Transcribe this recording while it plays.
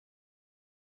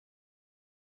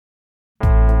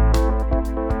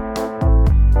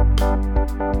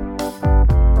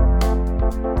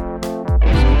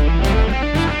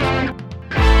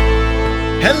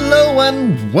Hello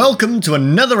and welcome to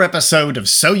another episode of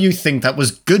So You Think That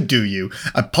Was Good, Do You?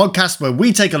 A podcast where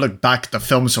we take a look back at the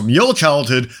films from your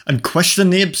childhood and question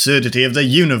the absurdity of their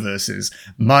universes.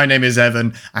 My name is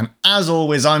Evan, and as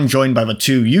always I'm joined by the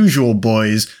two usual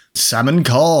boys, Sam and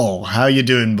Carl. How you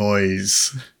doing,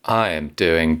 boys? I am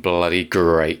doing bloody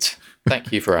great.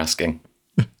 Thank you for asking.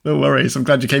 No worries, I'm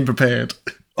glad you came prepared.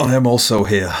 I am also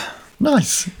here.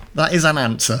 Nice. That is an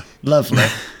answer. Lovely.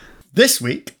 This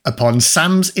week, upon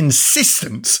Sam's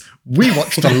insistence, we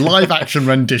watched a live-action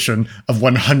rendition of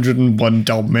 101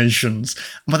 Dalmatians.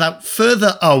 And without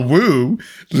further ado,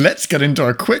 let's get into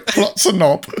a quick plot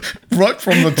synopsis right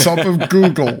from the top of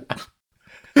Google.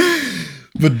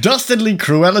 The dastardly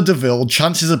Cruella de Vil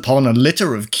chances upon a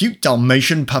litter of cute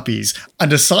Dalmatian puppies and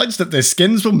decides that their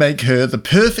skins will make her the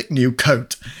perfect new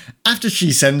coat. After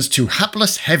she sends two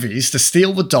hapless heavies to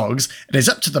steal the dogs, it is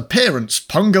up to the parents,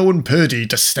 Pongo and Purdy,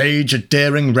 to stage a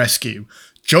daring rescue.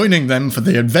 Joining them for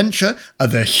the adventure are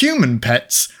their human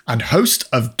pets and host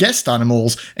of guest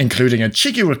animals, including a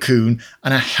cheeky raccoon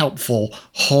and a helpful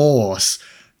horse.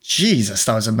 Jesus,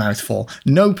 that was a mouthful.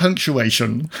 No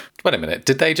punctuation. Wait a minute,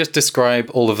 did they just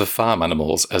describe all of the farm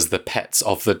animals as the pets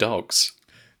of the dogs?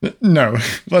 No,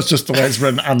 that's just the way it's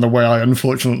written and the way I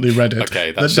unfortunately read it.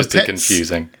 Okay, that's just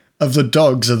confusing. Of the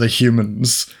dogs are the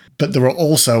humans, but there are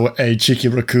also a cheeky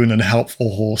raccoon and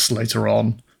helpful horse later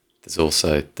on. There's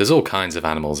all kinds of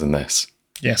animals in this.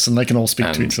 Yes, and they can all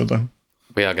speak to each other.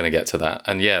 We are going to get to that.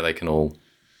 And yeah, they can all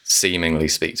seemingly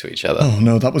speak to each other. Oh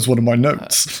no, that was one of my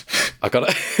notes. I got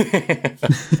it.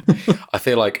 I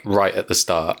feel like right at the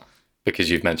start, because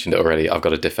you've mentioned it already, I've got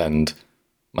to defend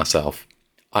myself.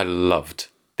 I loved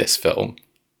this film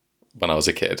when I was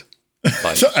a kid.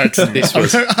 Like, this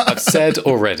was, I've said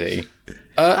already.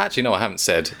 Actually, no, I haven't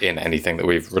said in anything that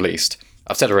we've released.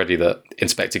 I've said already that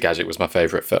Inspector Gadget was my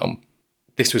favourite film.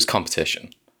 This was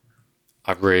competition.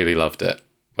 I really loved it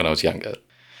when I was younger.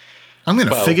 I'm going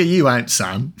to figure you out,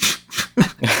 Sam.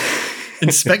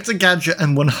 Inspector Gadget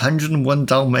and 101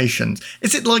 Dalmatians.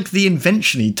 Is it like the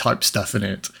invention-y type stuff in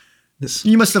it?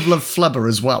 You must have loved Flubber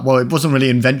as well. Well, it wasn't really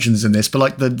inventions in this, but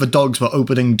like the dogs were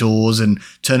opening doors and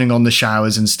turning on the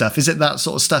showers and stuff. Is it that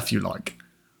sort of stuff you like?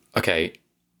 Okay.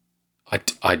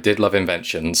 I did love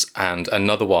Inventions, and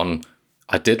another one,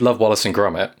 I did love Wallace and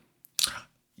Gromit.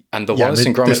 And the Wallace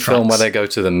and Gromit film where they go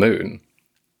to the moon.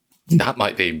 That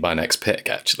might be my next pick,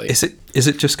 actually. Is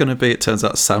it just going to be, it turns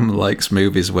out Sam likes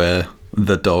movies where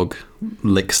the dog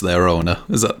licks their owner?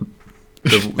 Is that...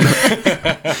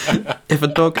 if a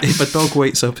dog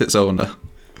wakes up its owner,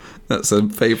 that's a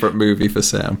favourite movie for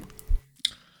Sam.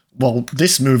 Well,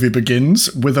 this movie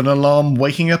begins with an alarm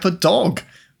waking up a dog.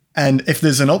 And if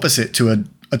there's an opposite to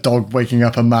a dog waking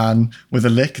up a man with a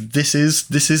lick, this is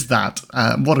that.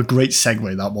 What a great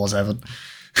segue that was, Evan.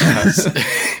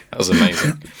 That was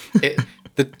amazing.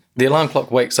 The alarm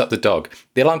clock wakes up the dog.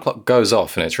 The alarm clock goes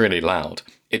off and it's really loud.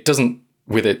 It doesn't,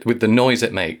 with the noise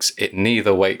it makes, it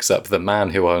neither wakes up the man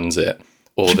who owns it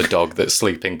or the dog that's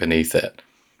sleeping beneath it.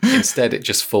 Instead, it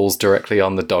just falls directly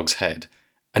on the dog's head.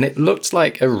 And it looked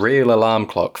like a real alarm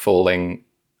clock falling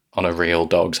on a real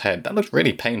dog's head. That looked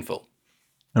really painful.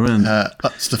 I mean,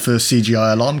 that's the first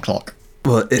CGI alarm clock.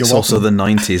 Well, it's also the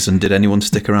 90s, and did anyone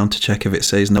stick around to check if it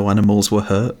says no animals were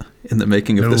hurt in the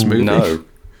making of this movie? No.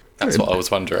 That's what I was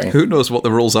wondering. Who knows what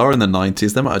the rules are in the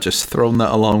 90s? They might have just thrown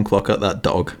that alarm clock at that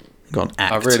dog. Gone,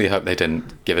 act. I really hope they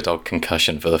didn't give a dog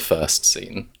concussion for the first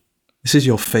scene. This is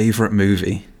your favourite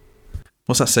movie.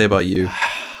 What's that say about you?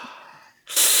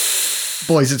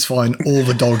 Boys, it's fine. All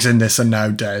the dogs in this are now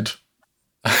dead.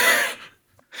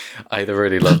 I either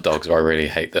really love dogs or I really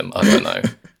hate them. I don't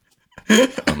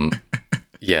know.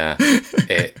 Yeah.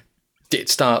 It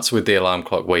starts with the alarm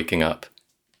clock waking up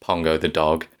Pongo the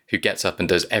dog, who gets up and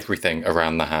does everything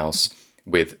around the house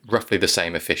with roughly the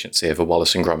same efficiency of a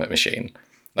Wallace and Gromit machine.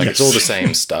 Like, yes. It's all the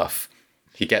same stuff.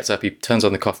 He gets up, he turns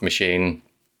on the coffee machine,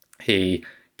 he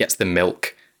gets the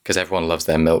milk, because everyone loves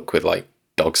their milk with, like,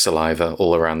 dog saliva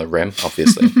all around the rim,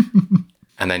 obviously.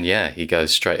 And then, yeah, he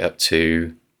goes straight up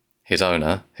to his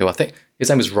owner, who I think, his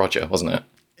name was Roger, wasn't it?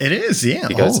 It is, yeah.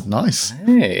 He goes, nice.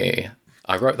 Hey,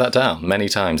 I wrote that down many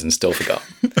times and still forgot.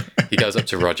 He goes up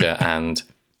to Roger and,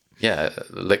 yeah,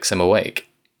 licks him awake.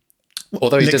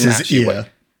 Although he doesn't actually wake.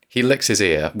 He licks his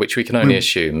ear, which we can only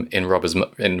assume in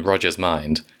Roger's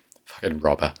mind, fucking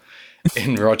Robber,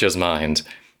 in Roger's mind,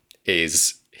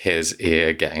 is his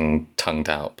ear getting tongued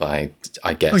out by,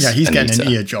 I guess, oh yeah, he's Anita. Getting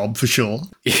an ear job for sure.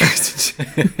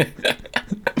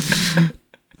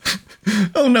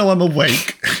 Oh no, I'm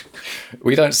awake.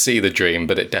 We don't see the dream,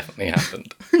 but it definitely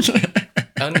happened.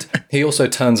 And he also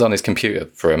turns on his computer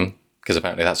for him because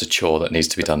apparently that's a chore that needs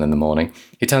to be done in the morning.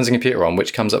 He turns the computer on,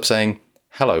 which comes up saying,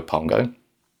 "Hello, Pongo,"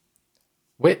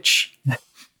 which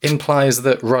implies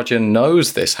that Roger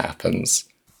knows this happens.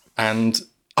 And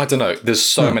I don't know, there's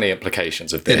so many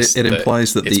implications of this. It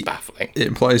implies that it's baffling. It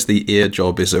implies the ear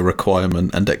job is a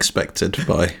requirement and expected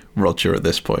by Roger at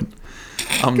this point.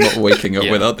 I'm not waking up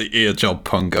without the ear job,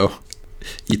 Pongo.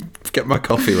 You get my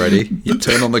coffee ready, you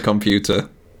turn on the computer,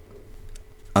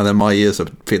 and then my ears are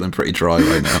feeling pretty dry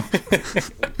right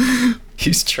now.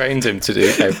 He's trained him to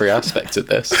do every aspect of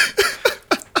this.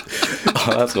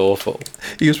 Oh, that's awful.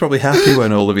 He was probably happy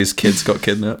when all of his kids got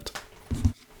kidnapped.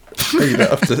 You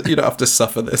don't have to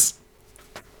suffer this.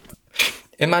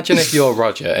 Imagine if you're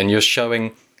Roger and you're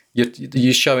showing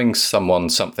someone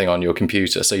something on your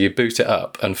computer. So you boot it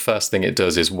up, and first thing it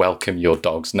does is welcome your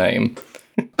dog's name.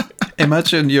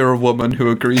 Imagine you're a woman who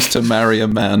agrees to marry a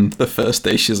man the first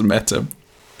day she's met him,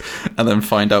 and then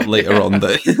find out later on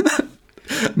that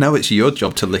now it's your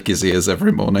job to lick his ears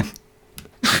every morning.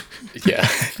 Yeah.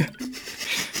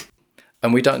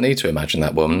 And we don't need to imagine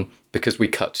that woman, because we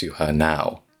cut to her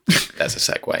now. There's a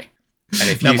segue. And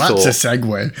if now you that's a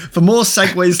segue. For more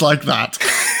segues like that.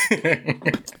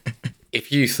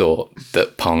 If you thought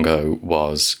that Pongo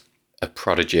was a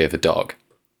prodigy of a dog,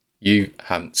 you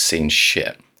haven't seen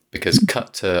shit. Because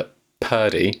cut to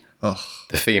Purdy,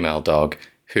 the female dog,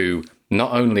 who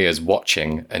not only is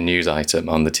watching a news item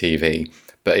on the TV,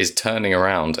 but is turning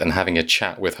around and having a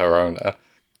chat with her owner,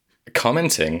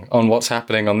 commenting on what's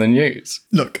happening on the news.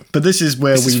 Look, but this is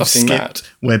where we've skipped, mad.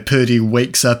 where Purdy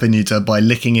wakes up Anita by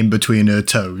licking in between her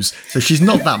toes. So she's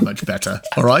not that much better,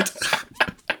 all right?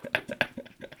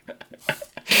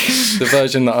 The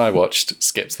version that I watched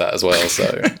skips that as well,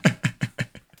 so...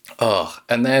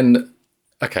 and then,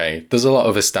 okay, there's a lot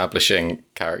of establishing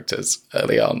characters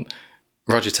early on.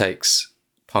 Roger takes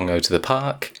Pongo to the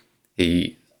park.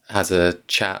 He has a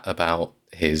chat about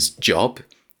his job,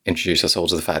 introduce us all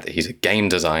to the fact that he's a game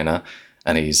designer,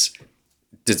 and he's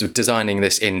designing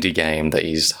this indie game that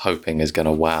he's hoping is going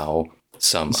to wow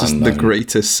some This is unknown... the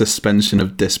greatest suspension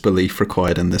of disbelief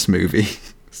required in this movie.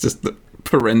 It's just that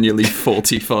perennially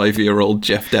 45-year-old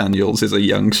Jeff Daniels is a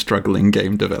young, struggling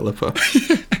game developer.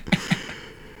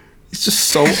 He's just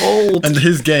so old. And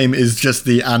his game is just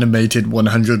the animated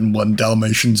 101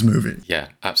 Dalmatians movie. Yeah,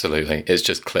 absolutely. It's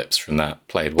just clips from that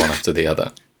played one after the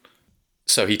other.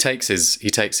 So he takes his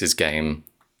game,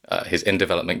 his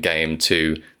in-development game,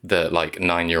 to the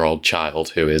 9-year-old child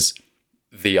who is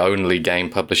the only game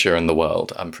publisher in the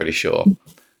world, I'm pretty sure.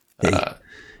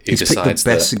 He's picked the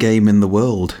best game in the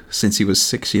world since he was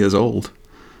 6 years old,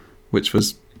 which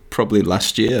was probably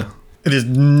last year. It is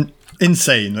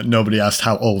insane that nobody asked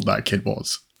how old that kid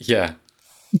was. Yeah.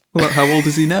 Well, how old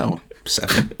is he now?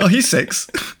 7. Oh, he's 6.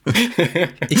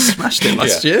 He smashed it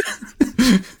last year.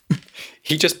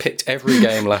 He just picked every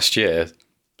game last year,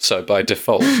 so by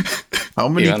default... How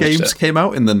many games came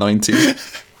out in the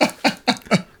 90s?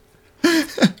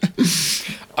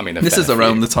 I mean, this is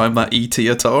around the time that E.T.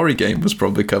 Atari game was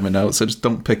probably coming out, so just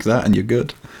don't pick that and you're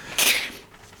good.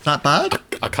 That bad?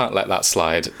 I can't let that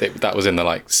slide. That was in the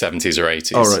 70s or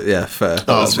 80s. Oh, right, yeah, fair.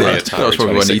 That was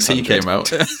probably when E.T. came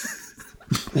out.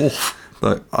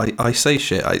 Look, I say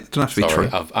shit. I don't have to be true.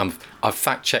 I've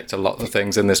fact-checked a lot of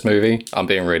things in this movie. I'm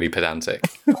being really pedantic.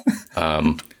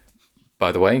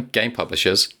 By the way, game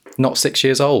publishers, not 6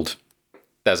 years old.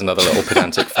 There's another little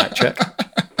pedantic fact check.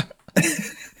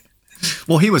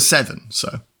 Well, he was 7,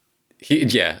 so...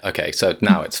 Okay, so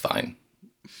now it's fine.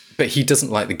 But he doesn't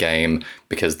like the game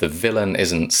because the villain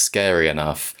isn't scary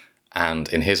enough, and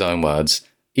in his own words,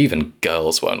 even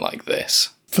girls won't like this.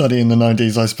 Funny in the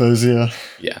 90s, I suppose, yeah.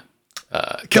 Yeah.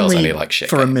 Can girls we, only like shit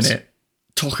for games. a minute,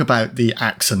 talk about the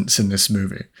accents in this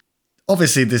movie?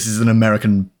 Obviously, this is an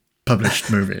American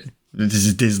published movie. This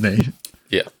is Disney.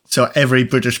 Yeah. So every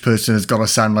British person has got to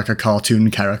sound like a cartoon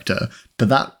character. But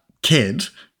that kid...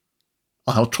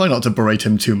 I'll try not to berate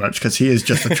him too much because he is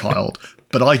just a child,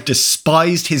 but I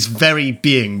despised his very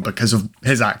being because of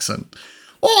his accent.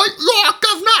 Oh, look,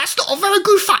 governor, that's not a very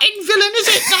good fighting villain, is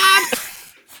it, Dad?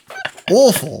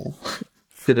 Awful.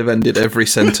 Should have ended every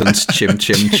sentence chim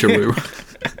chim chiroo.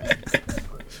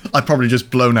 I probably just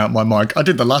blown out my mic. I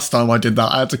did the last time I did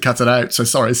that. I had to cut it out, so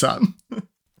sorry, Sam.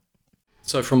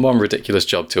 So from one ridiculous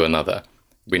job to another,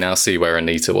 we now see where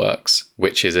Anita works,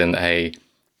 which is in a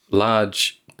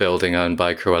large building owned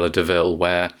by Cruella de Vil,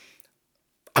 where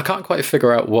I can't quite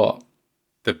figure out what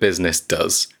the business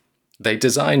does. They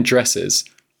design dresses,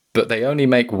 but they only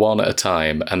make one at a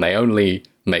time, and they only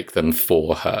make them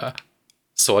for her.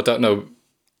 So I don't know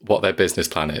what their business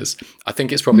plan is. I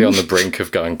think it's probably on the brink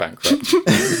of going bankrupt.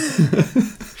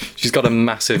 She's got a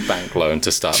massive bank loan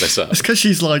to start this up. It's because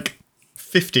she's like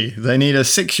 50. They need a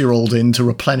 6-year-old in to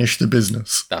replenish the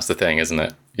business. That's the thing, isn't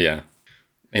it? Yeah.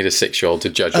 Need a 6-year-old to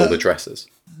judge all the dresses.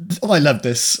 Oh, I love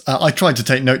this. I tried to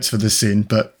take notes for this scene,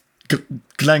 but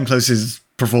Glenn Close's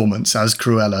performance as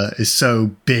Cruella is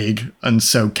so big and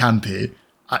so campy.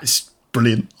 It's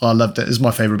brilliant. I loved it. It's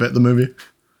my favourite bit of the movie.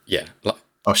 Yeah.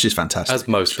 Oh, she's fantastic. As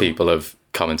most people have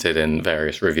commented in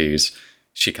various reviews,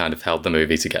 she kind of held the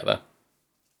movie together.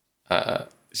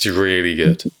 She's really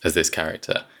good as this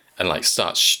character. And like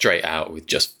starts straight out with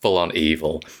just full-on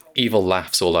evil. Evil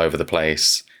laughs all over the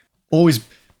place. Always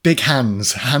big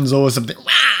hands. Hands always a bit...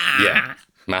 Yeah,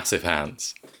 massive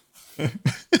hands.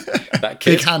 That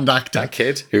kid, big hand actor. That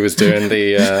kid who was doing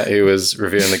who was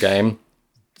reviewing the game,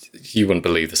 you wouldn't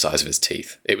believe the size of his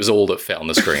teeth. It was all that fit on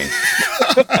the screen.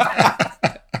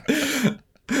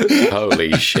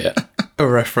 Holy shit. A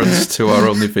reference to our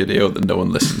only video that no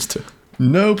one listens to.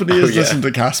 Nobody has listened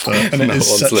to Casper, and it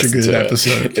is such a good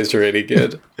episode. It's really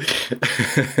good.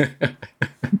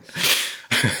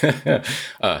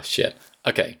 Shit.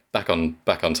 Okay, back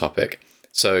on topic.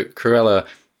 So Cruella,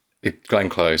 Glenn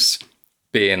Close,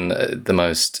 being the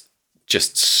most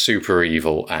just super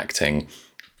evil acting,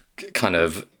 kind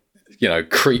of,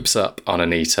 creeps up on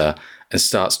Anita and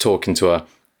starts talking to her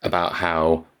about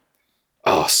how,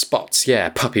 spots, yeah,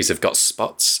 puppies have got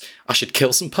spots. I should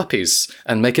kill some puppies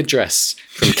and make a dress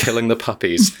from killing the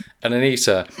puppies. And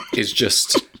Anita is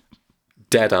just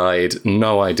dead-eyed,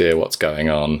 no idea what's going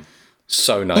on.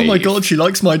 So naive. Oh my God, she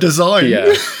likes my design.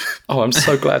 Yeah. Oh, I'm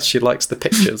so glad she likes the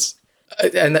pictures.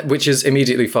 Which is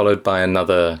immediately followed by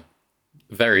another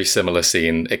very similar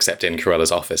scene, except in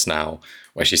Cruella's office now,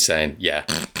 where she's saying, yeah,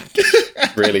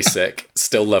 really sick,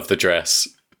 still love the dress,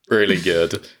 really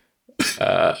good.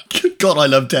 God, I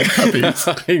love dead puppies.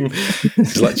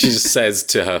 She just says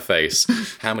to her face,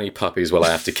 how many puppies will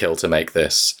I have to kill to make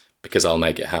this? Because I'll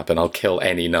make it happen. I'll kill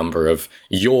any number of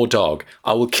your dog.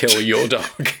 I will kill your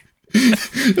dog.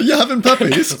 You're having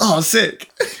puppies? Oh,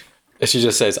 sick. She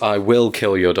just says, I will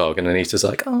kill your dog. And Anita's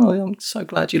like, oh, I'm so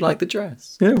glad you like the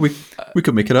dress. Yeah, we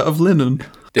could make it out of linen.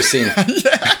 This scene...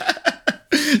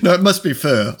 No, it must be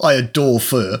fur. I adore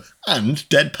fur. And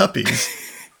dead puppies.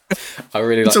 I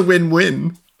really It's a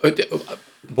win-win.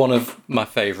 One of my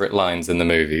favourite lines in the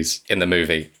movie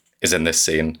is in this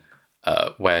scene,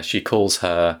 where she calls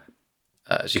her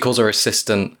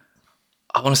assistant,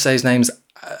 I want to say his name's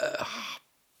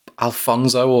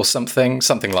Alfonso or something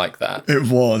like that. It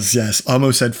was, yes. I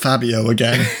almost said Fabio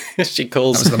again. She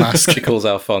calls That was the mask. She calls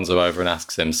Alfonso over and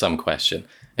asks him some question.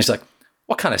 And she's like,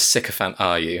 what kind of sycophant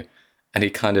are you? And he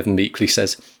kind of meekly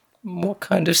says, what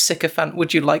kind of sycophant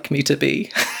would you like me to be?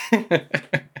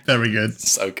 Very good.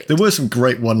 So good. There were some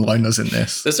great one-liners in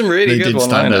this. There's some really good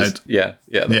one-liners. Yeah.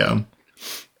 Yeah.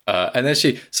 And then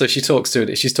she's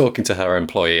talking to her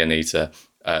employee Anita,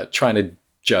 trying to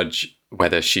judge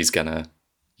whether she's gonna,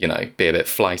 be a bit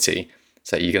flighty.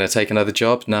 So, you're gonna take another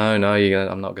job? No,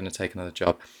 I'm not gonna take another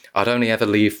job. I'd only ever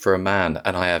leave for a man,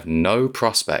 and I have no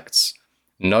prospects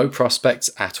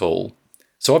at all.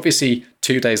 So obviously,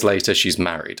 2 days later, she's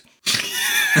married.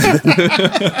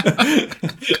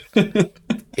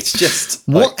 It's just...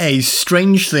 What a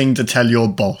strange thing to tell your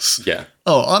boss. Yeah.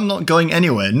 Oh, I'm not going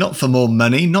anywhere. Not for more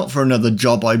money, not for another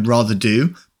job I'd rather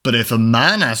do. But if a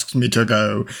man asks me to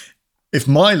go, if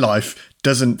my life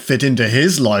doesn't fit into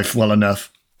his life well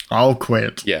enough, I'll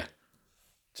quit. Yeah.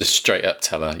 Just straight up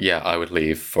tell her, yeah, I would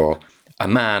leave for a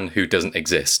man who doesn't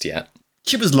exist yet.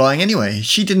 She was lying anyway.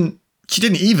 She didn't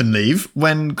even leave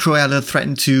when Cruella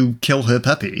threatened to kill her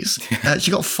puppies. She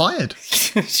got fired.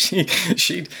 she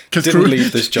didn't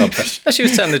leave this job. She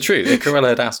was telling the truth. Cruella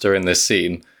had asked her in this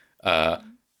scene,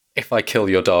 if I kill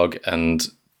your dog and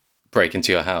break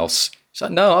into your house, she's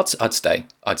like, no, I'd stay.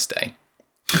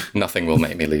 Nothing will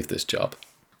make me leave this job.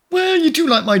 Well, you do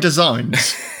like my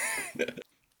designs.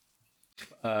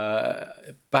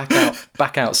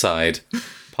 Back outside,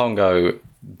 Pongo,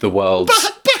 the world's...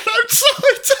 Back outside!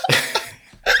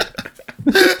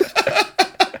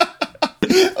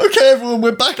 Okay, everyone,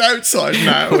 we're back outside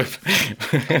now.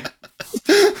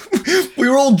 We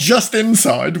were all just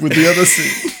inside with the other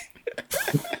scene.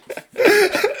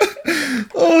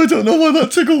 Oh, I don't know why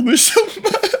that tickled me so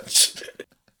much.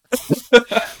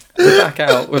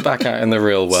 We're back out in the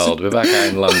real world. We're back out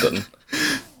in London.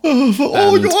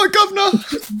 You're governor.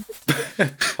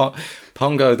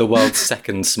 Pongo, the world's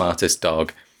second smartest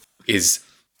dog, is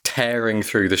tearing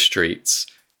through the streets,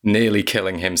 nearly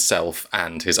killing himself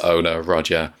and his owner,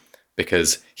 Roger,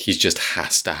 because he just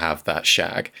has to have that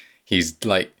shag. He's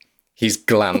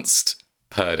glanced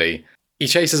Purdy. He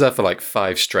chases her for like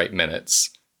 5 straight minutes,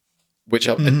 which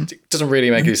it doesn't really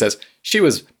make any sense. She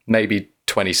was maybe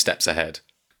 20 steps ahead.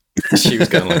 She was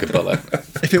going like a bullet.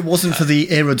 If it wasn't for the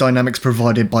aerodynamics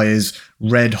provided by his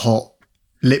red hot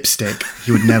lipstick,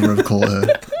 he would never have caught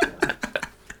her.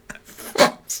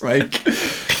 Like,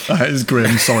 That is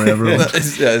grim. Sorry, everyone.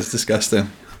 it's disgusting.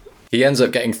 He ends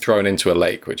up getting thrown into a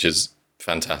lake, which is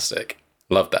fantastic.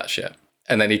 Love that shit.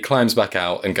 And then he climbs back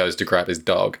out and goes to grab his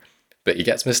dog, but he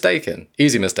gets mistaken.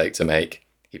 Easy mistake to make.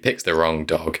 He picks the wrong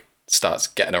dog, starts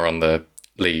getting her on the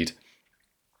lead.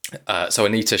 So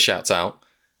Anita shouts out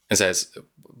and says,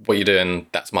 "What are you doing?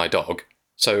 That's my dog."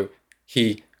 So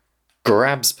he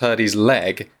grabs Purdy's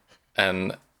leg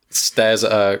and stares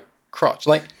at her crotch.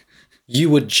 Like, you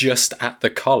were just at the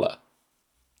collar.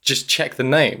 Just check the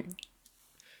name.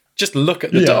 Just look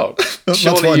at the dog. That's what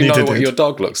Surely you know Anita what did. your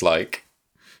dog looks like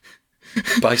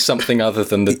by something other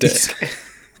than the dick.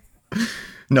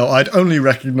 No, I'd only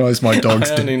recognise my dog's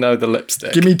I dick. only know the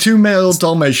lipstick. Give me 2 male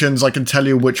Dalmatians, I can tell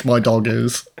you which my dog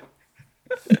is.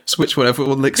 Switch whatever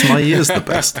one licks my ears the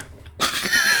best.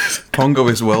 Pongo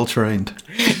is well trained.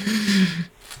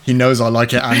 He knows I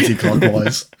like it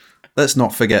anti-clockwise. Let's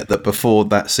not forget that before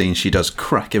that scene, she does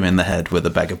crack him in the head with a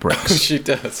bag of bricks. She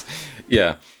does.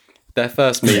 Yeah. Their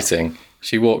first meeting,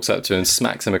 she walks up to him and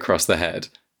smacks him across the head.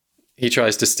 He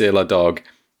tries to steal her dog,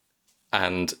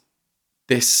 and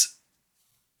this...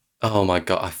 Oh my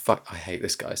god, I hate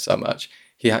this guy so much.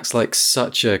 He acts like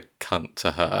such a cunt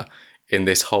to her in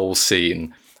this whole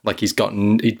scene. Like he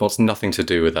wants nothing to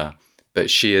do with her.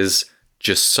 But she is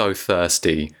just so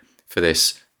thirsty for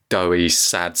this doughy,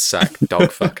 sad sack dog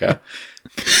fucker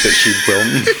that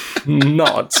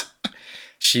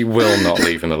she will not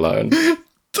leave him alone.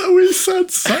 Doughy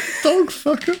sad sack dog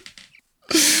fucker.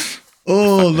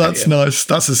 Oh, that's nice.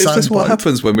 That's a Is this what soundbite.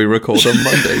 happens when we record on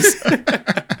Mondays?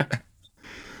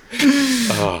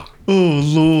 Oh,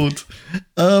 Lord.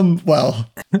 Well,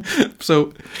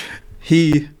 So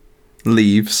he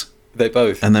leaves, They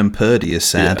both. and then Purdy is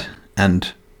sad,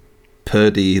 and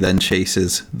Purdy then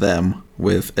chases them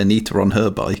with Anita on her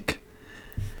bike,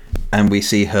 and we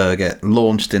see her get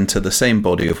launched into the same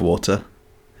body of water,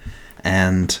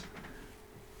 and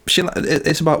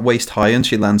it's about waist high, and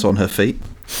she lands on her feet,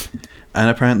 and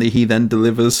apparently he then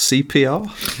delivers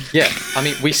CPR. Yeah, I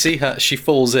mean, we see her, she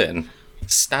falls in,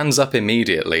 stands up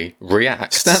immediately,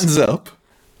 reacts, Stands up.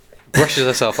 brushes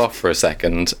herself off for a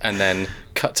second, and then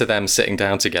cut to them sitting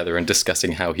down together and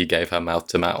discussing how he gave her mouth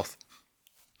to mouth.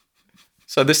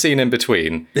 So the scene in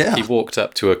between, Yeah. he walked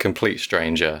up to a complete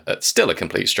stranger, still a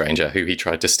complete stranger, who he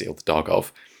tried to steal the dog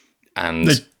of, and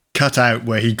they cut out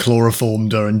where he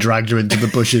chloroformed her and dragged her into the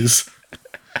bushes.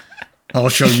 I'll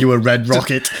show you a red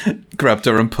rocket. Grabbed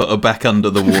her and put her back under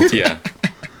the water. yeah.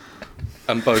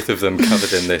 And both of them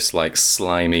covered in this like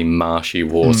slimy, marshy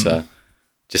water,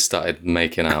 just started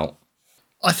making out.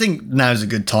 I think now's a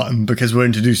good time because we're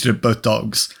introduced to both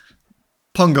dogs.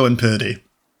 Pongo and Purdy.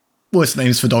 Worst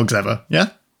names for dogs ever,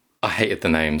 yeah? I hated the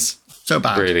names. So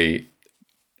bad. Really,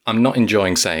 I'm not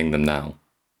enjoying saying them now.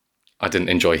 I didn't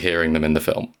enjoy hearing them in the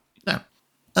film. No.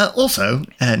 Also,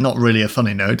 not really a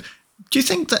funny note, do you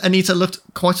think that Anita looked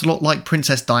quite a lot like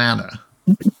Princess Diana?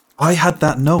 I had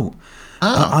that note.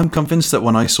 I'm convinced that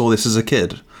when I saw this as a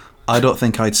kid, I don't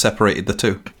think I'd separated the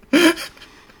two.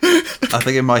 I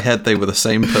think in my head they were the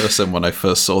same person when I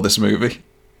first saw this movie.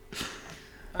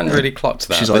 I hadn't really clocked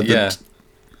that, She's but like the- yeah.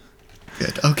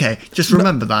 Good. Okay, just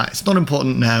remember that. It's not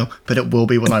important now, but it will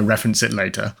be when I reference it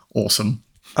later. Awesome.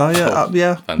 Oh yeah,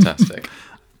 yeah. Fantastic.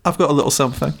 I've got a little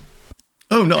something.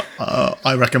 Oh, no.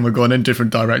 I reckon we're going in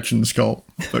different directions, Scott.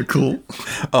 But cool.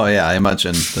 Oh yeah, I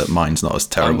imagine that mine's not as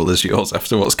terrible as yours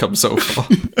after what's come so far.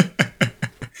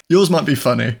 Yours might be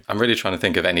funny. I'm really trying to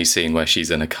think of any scene where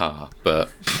she's in a car, but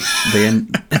They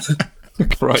end.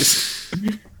 Christ.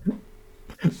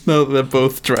 No, they're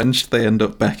both drenched. They end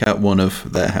up back at one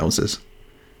of their houses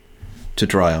to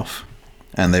dry off,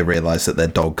 and they realise that their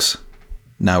dogs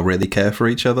now really care for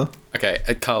each other. okay,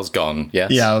 Carl's gone,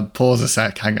 yes? Yeah, pause a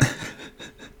sec. Hang on.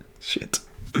 Shit.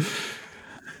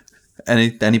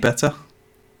 Any better?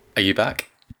 Are you back?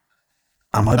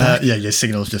 Am I back? Yeah, your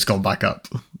signal's just gone back up.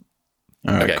 All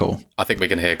right, Okay, cool. I think we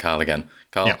can hear Carl again.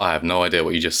 Carl, Yeah. I have no idea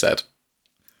what you just said.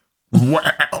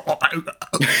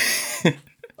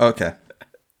 Okay.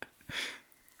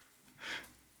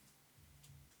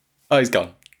 Oh, he's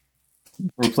gone.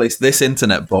 Replace this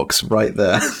internet box right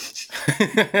there.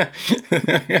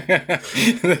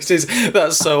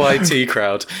 That's so IT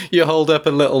crowd. You hold up a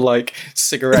little like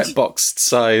cigarette box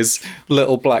size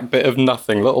little black bit of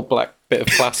nothing, little black bit of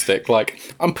plastic, like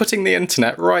I'm putting the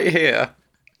internet right here.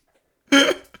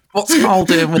 What's Carl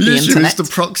doing with the Literally, internet? it's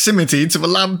the proximity to the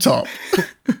laptop.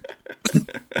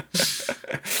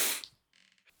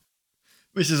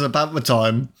 This is about the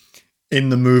time in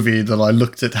the movie that I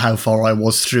looked at how far I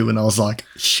was through and I was like,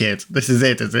 shit, this is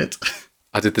it, is it?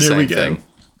 I did the same thing.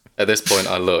 At this point,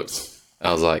 I looked.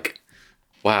 I was like,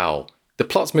 wow, the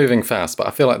plot's moving fast, but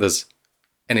I feel like there's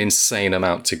an insane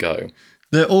amount to go.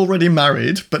 They're already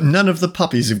married, but none of the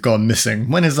puppies have gone missing.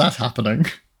 When is that happening?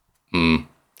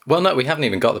 Well, no, we haven't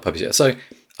even got the puppies yet. So,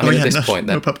 I mean, at this point,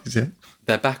 no puppies yet.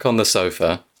 They're back on the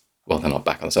sofa. Well, they're not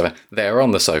back on the sofa. They're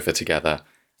on the sofa together.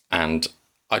 And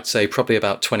I'd say probably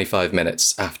about 25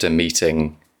 minutes after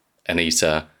meeting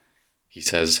Anita, he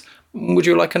says, would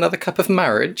you like another cup of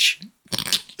marriage?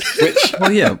 Which,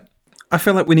 well, yeah, I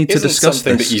feel like we need to discuss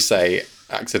something this. That you say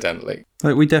accidentally.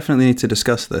 Like, we definitely need to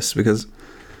discuss this because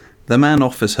the man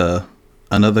offers her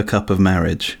another cup of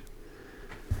marriage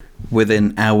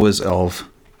within hours of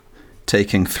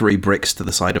taking 3 bricks to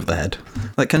the side of the head.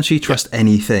 Like, can she trust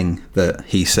anything that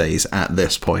he says at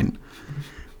this point?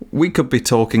 We could be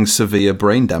talking severe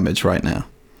brain damage right now.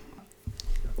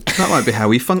 That might be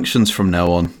how he functions from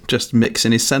now on, just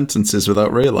mixing his sentences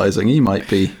without realising he might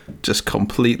be just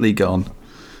completely gone.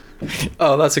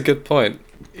 Oh, that's a good point.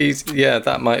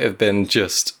 That might have been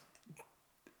just,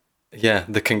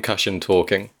 the concussion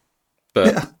talking.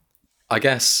 But I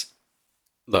guess,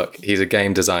 look, he's a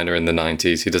game designer in the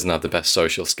 90s. He doesn't have the best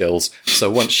social skills. So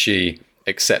once she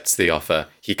accepts the offer,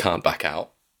 he can't back out.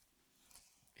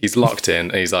 He's locked in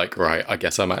and he's like, right, I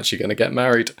guess I'm actually going to get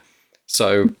married.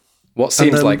 So what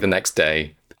seems like the next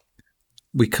day,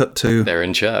 we cut to... they're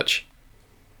in church.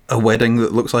 A wedding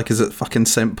that looks like is at fucking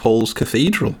St. Paul's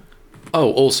Cathedral.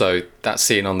 Oh, also, that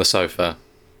scene on the sofa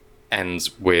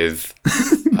ends with...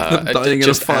 dying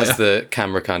just in a fire. as the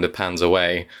camera kind of pans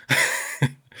away...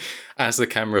 As the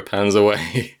camera pans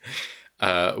away,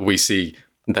 we see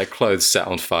their clothes set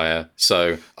on fire.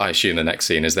 So I assume the next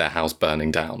scene is their house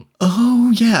burning down.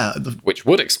 Oh, yeah. Which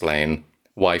would explain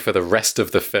why for the rest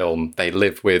of the film they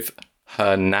live with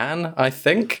her nan, I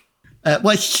think.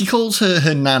 Well, she calls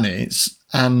her nannies,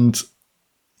 and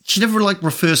she never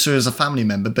refers to her as a family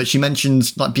member, but she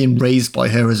mentions being raised by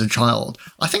her as a child.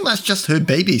 I think that's just her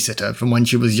babysitter from when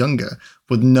she was younger,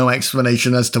 with no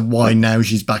explanation as to why now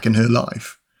she's back in her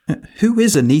life. Who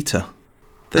is Anita?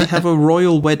 They have a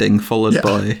royal wedding followed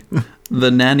by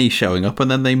the nanny showing up, and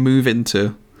then they move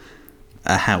into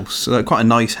a house, quite a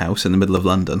nice house in the middle of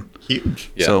London.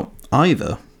 Huge. Yeah. So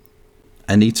either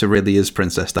Anita really is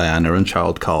Princess Diana and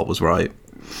Child Carl was right,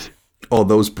 or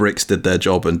those bricks did their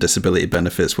job and disability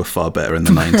benefits were far better in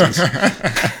the 90s.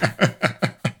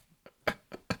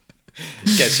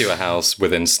 Gets you a house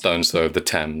within stone's throw of the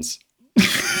Thames.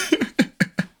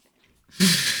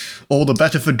 All the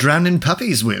better for drowning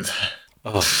puppies with.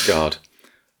 Oh, God.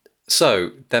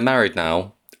 So, they're married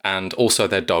now, and also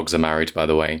their dogs are married, by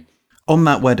the way. On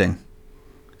that wedding,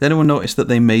 did anyone notice that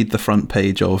they made the front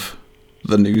page of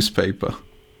the newspaper?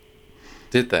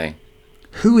 Did they?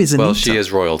 Who is Anita? Well, she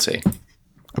is royalty.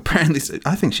 Apparently,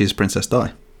 I think she's Princess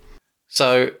Di.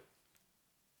 So,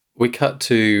 we cut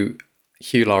to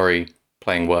Hugh Laurie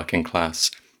playing working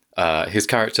class. His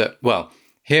character,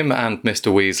 him and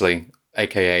Mr. Weasley,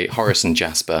 a.k.a. Horace and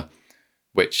Jasper,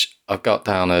 which I've got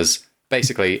down as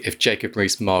basically if Jacob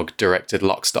Rees-Mogg directed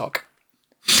Lock, Stock.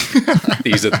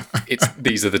 These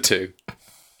are the two.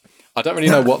 I don't really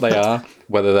know what they are,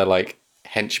 whether they're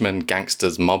henchmen,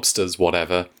 gangsters, mobsters,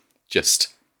 whatever.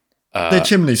 Just they're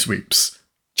chimney sweeps.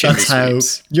 That's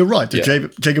sweeps. how you're right.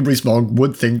 Jacob Rees-Mogg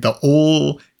would think that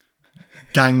all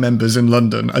gang members in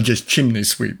London are just chimney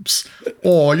sweeps.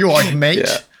 Oh, you are mate.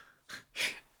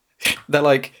 Yeah. They're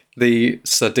like the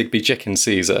Sir Digby Chicken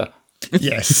Caesar.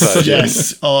 Yes,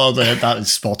 yes. Oh, that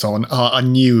is spot on. I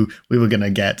knew we were going to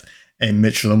get a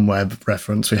Mitchell and Webb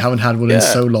reference. We haven't had one in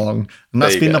so long, and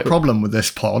that's been the problem with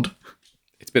this pod.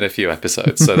 It's been a few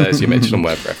episodes, so there's your Mitchell and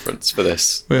Webb reference for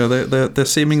this. Well, they're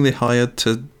seemingly hired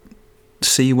to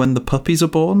see when the puppies are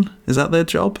born. Is that their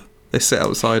job? They sit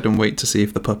outside and wait to see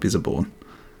if the puppies are born.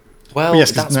 Well,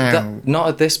 yes, not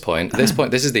at this point. At this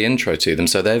point, this is the intro to them.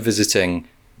 So they're visiting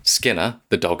Skinner,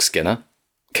 the dog Skinner,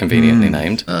 conveniently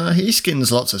named. He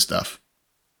skins lots of stuff.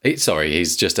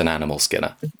 He's just an animal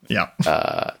skinner. Yeah.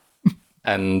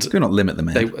 And do not limit the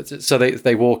man.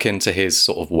 They walk into his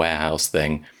sort of warehouse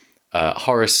thing.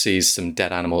 Horace sees some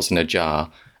dead animals in a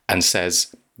jar and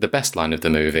says the best line of the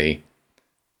movie.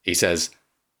 He says,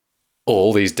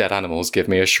 "All these dead animals give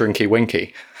me a shrinky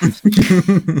winky."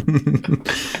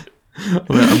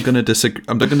 Well, I'm going to disagree.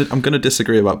 I'm going to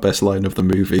disagree about best line of the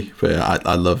movie, but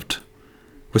I loved.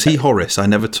 Was he Horace? I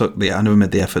never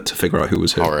made the effort to figure out who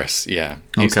was who. Horace, yeah,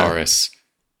 he's Okay. Horace.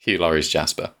 Hugh Laurie's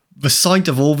Jasper. The sight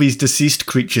of all these deceased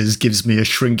creatures gives me a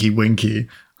shrinky winky.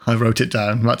 I wrote it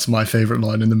down. That's my favourite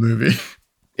line in the movie.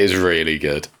 Is really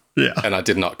good. Yeah. And I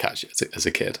did not catch it as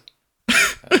a kid.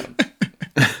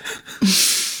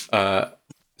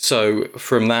 So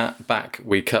from that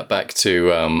we cut back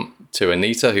to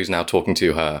Anita, who's now talking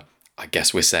to her, I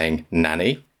guess we're saying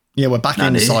nanny. Yeah, we're back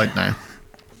inside now.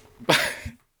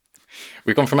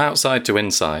 We've gone from outside to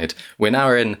inside. We're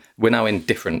now in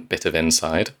different bit of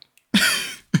inside.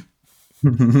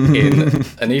 In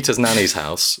Anita's nanny's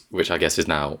house, which I guess is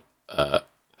now her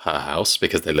house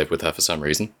because they live with her for some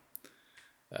reason.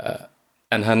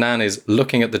 And her nan is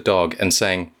looking at the dog and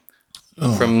saying,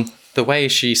 from the way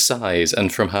she sighs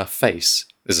and from her face,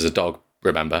 this is a dog,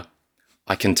 remember,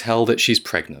 I can tell that she's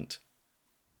pregnant.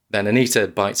 Then Anita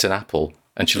bites an apple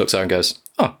and she looks at her and goes,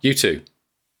 oh, you too.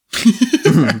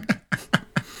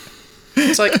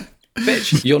 It's like,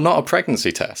 bitch, you're not a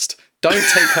pregnancy test. Don't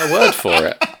take her word for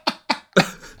it.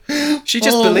 She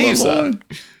just believes her.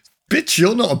 Bitch,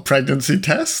 you're not a pregnancy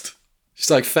test. She's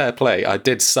like, fair play. I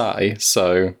did sigh,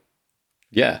 so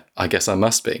yeah, I guess I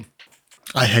must be.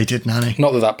 I hated Nanny.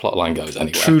 Not that plot line goes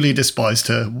anywhere. Truly despised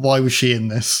her. Why was she in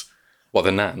this? What,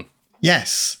 the nan?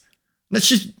 Yes. No,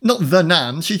 she's not the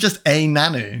nan. She's just a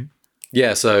nanny.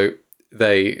 Yeah, so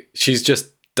she's just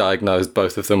diagnosed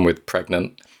both of them with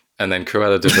pregnant, and then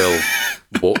Cruella de Vil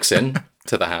walks in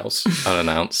to the house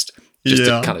unannounced, just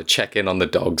to kind of check in on the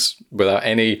dogs without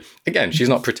any... Again, she's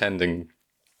not pretending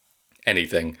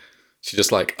anything. She's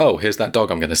just like, oh, here's that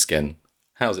dog I'm going to skin.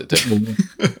 How's it doing?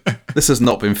 This has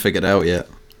not been figured out yet.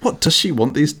 What does she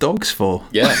want these dogs for?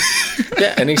 Yeah.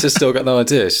 Yeah, Anissa's still got no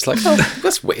idea. She's like, oh,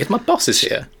 that's weird. My boss is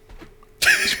here.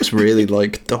 She must really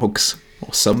like dogs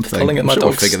or something. I'm sure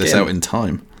we'll figure this out in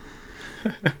time.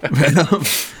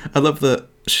 I love that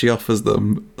she offers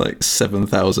them like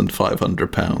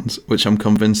 £7,500, which I'm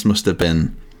convinced must have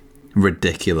been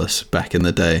ridiculous back in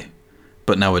the day.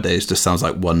 But nowadays just sounds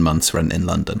like 1 month's rent in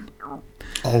London.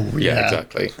 Oh, yeah,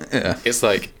 exactly. Yeah. It's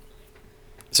like,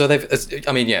 so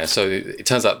so it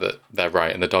turns out that they're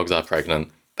right and the dogs are pregnant.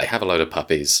 They have a load of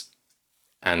puppies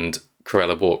and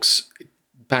Cruella walks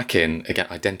back in, again,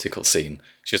 identical scene.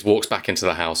 She just walks back into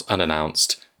the house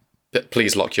unannounced.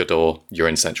 Please lock your door. You're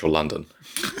in central London.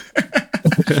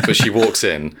 But she walks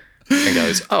in and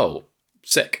goes, oh,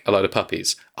 sick, a load of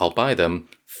puppies. I'll buy them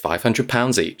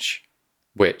 £500 each,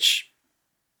 which...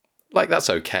 Like, that's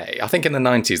okay. I think in the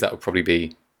 90s that would probably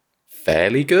be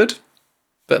fairly good,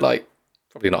 but, like,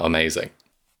 probably not amazing.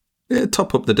 Yeah,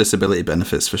 top up the disability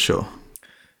benefits for sure.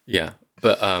 Yeah,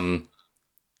 but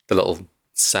the little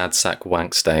sad sack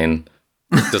wank stain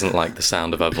doesn't like the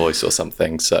sound of her voice or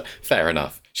something, so fair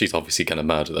enough. She's obviously going to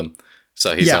murder them.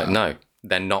 So he's like, no,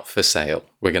 they're not for sale.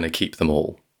 We're going to keep them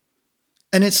all.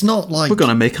 And it's not like... We're going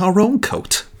to make our own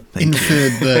coat.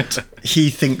 Inferred that he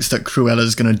thinks that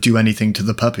Cruella's going to do anything to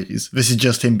the puppies. This is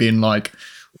just him being like,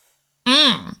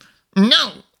 no.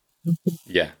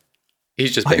 Yeah.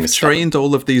 He's just being I've trained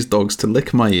all of these dogs to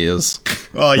lick my ears.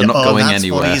 Oh, They're not going that's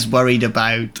anywhere. What he's worried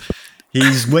about.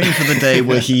 He's waiting for the day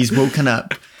where he's woken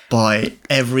up by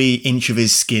every inch of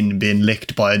his skin being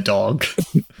licked by a dog.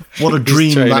 What a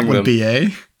dream that would be, eh?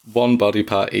 One body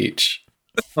part each.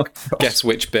 Guess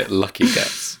which bit Lucky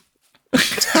gets.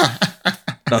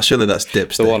 Oh, surely that's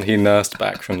Dipstick. The one he nursed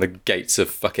back from the gates of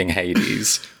fucking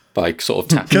Hades by sort of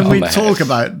tapping Can on we the talk head.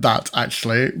 about that,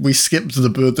 actually? We skipped the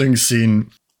birthing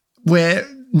scene where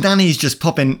Nanny's just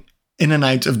popping in and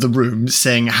out of the room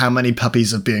saying how many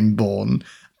puppies have been born,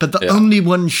 but the only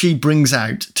one she brings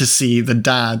out to see the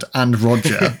dad and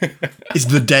Roger is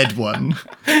the dead one.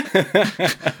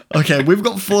 Okay, we've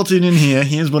got 14 in here.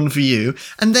 Here's one for you.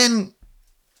 And then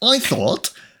I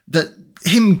thought that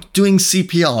him doing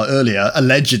CPR earlier,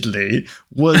 allegedly,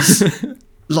 was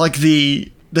like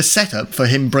the setup for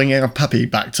him bringing a puppy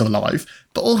back to life.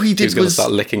 But all he did was going to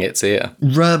start licking its ear.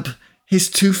 Rub his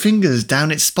 2 fingers down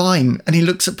its spine. And he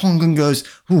looks at Pong and goes,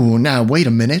 oh, now, wait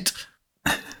a minute.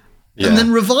 Yeah. And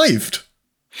then revived.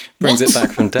 Brings it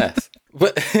back from death.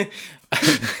 But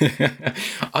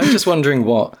I'm just wondering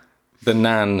what the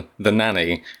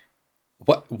nanny,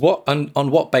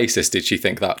 on what basis did she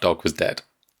think that dog was dead?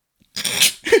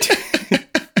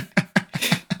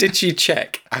 Did she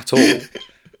check at all?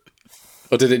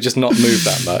 Or did it just not move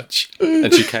that much?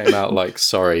 And she came out like,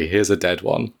 sorry, here's a dead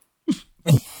one.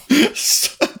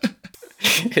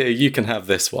 Here, you can have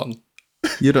this one.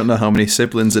 You don't know how many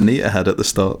siblings Anita had at the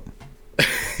start.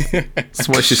 That's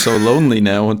why she's so lonely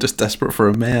now and just desperate for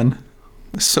a man.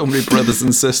 There's so many brothers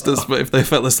and sisters, but if they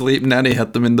fell asleep, Nanny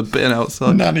had them in the bin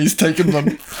outside. Nanny's taken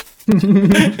them.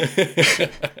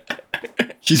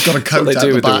 She's got a coat What they out do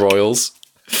the with back. the royals.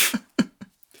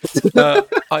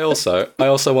 I also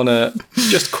want to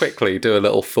just quickly do a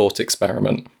little thought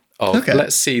experiment of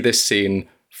let's see this scene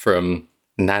from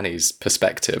Nanny's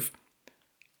perspective.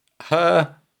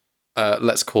 Her,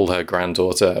 let's call her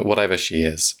granddaughter, whatever she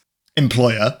is.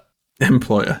 Employer,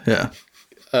 yeah.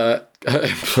 Her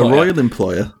The royal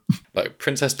employer. like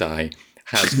Princess Di,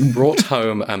 has brought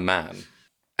home a man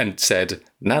and said,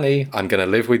 Nanny, I'm going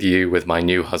to live with you with my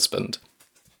new husband.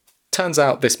 Turns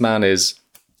out this man is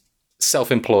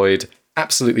self-employed,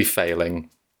 absolutely failing.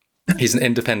 He's an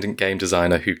independent game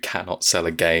designer who cannot sell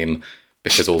a game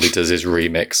because all he does is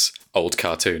remix old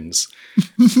cartoons.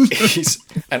 He's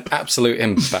an absolute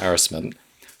embarrassment.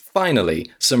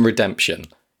 Finally, some redemption.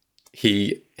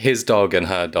 His dog and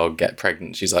her dog get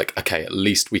pregnant. She's like, okay, at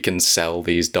least we can sell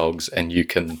these dogs and you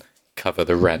can cover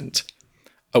the rent.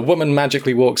 A woman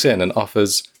magically walks in and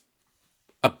offers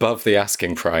above the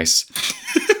asking price.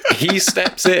 He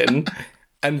steps in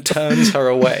and turns her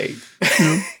away.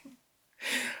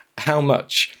 How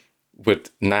much would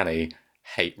Nanny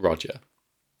hate Roger?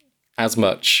 As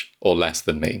much or less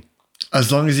than me?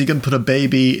 as long as you can put a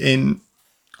baby in.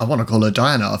 I want to call her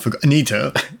Diana. I forgot.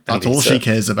 Anita. That's all she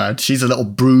cares about. She's a little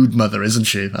brood mother, isn't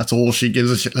she? That's all she gives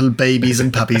a shit. Little babies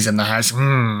and puppies in the house.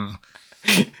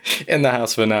 In the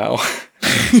house for now.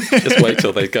 Just wait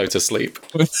till they go to sleep.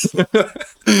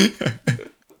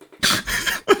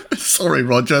 Sorry,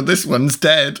 Roger. This one's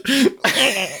dead.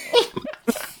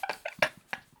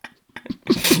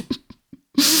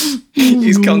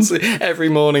 He's constantly, every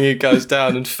morning he goes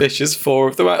down and fishes 4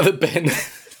 of them out of the bin.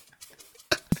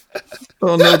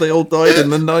 Oh no, they all died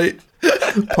in the night.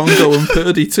 Pongo and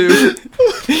Purdy too.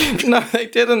 No, they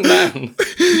didn't, man.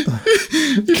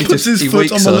 He puts his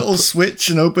foot on the little switch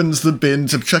and opens the bin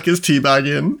to chuck his tea bag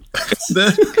in.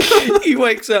 He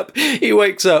wakes up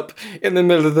in the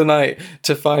middle of the night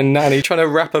to find Nanny trying to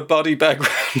wrap a body bag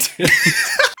around him.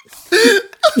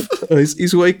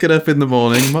 He's waking up in the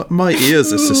morning. My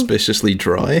ears are suspiciously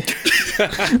dry.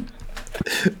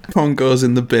 Pongo's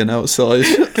in the bin outside.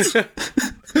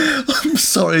 I'm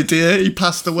sorry, dear. He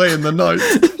passed away in the night.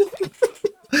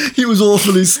 He was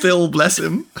awfully still, bless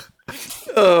him.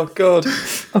 Oh, God.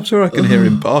 I'm sure I can hear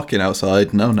him barking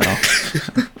outside. No.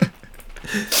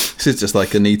 This is just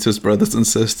like Anita's brothers and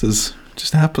sisters.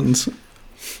 Just happens.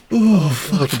 Oh,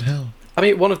 fucking hell. I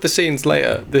mean, one of the scenes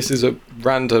later, this is a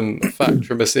random fact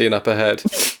from a scene up ahead.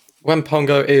 When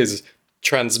Pongo is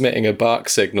transmitting a bark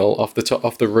signal off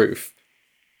the roof,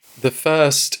 the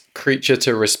first creature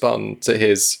to respond to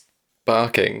his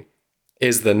barking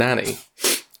is the nanny.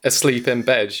 Asleep in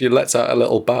bed, she lets out a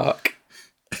little bark.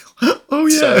 Oh,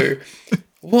 yeah. So,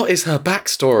 what is her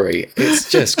backstory? It's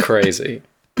just crazy.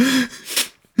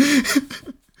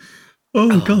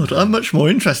 Oh, God. I'm much more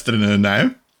interested in her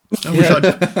now. I wish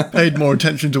I'd paid more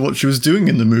attention to what she was doing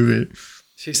in the movie.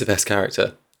 She's the best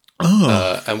character.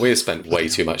 Oh. And we have spent way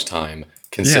too much time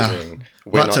considering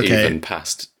we're not even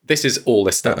past. This is all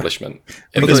establishment.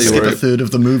 We're going to skip a third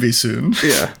of the movie soon.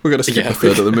 Yeah, we're going to skip a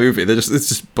third of the movie. It's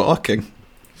just barking.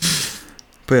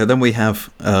 But yeah, then we have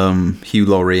Hugh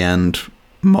Laurie and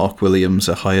Mark Williams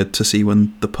are hired to see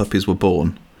when the puppies were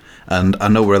born. And I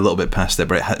know we're a little bit past it,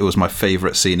 but it was my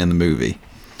favourite scene in the movie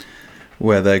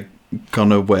where they're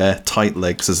gonna wear tight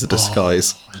legs as a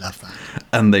disguise. Oh, I love that.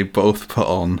 And they both put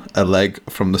on a leg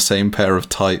from the same pair of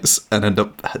tights and end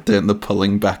up doing the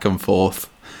pulling back and forth.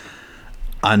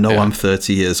 I know I'm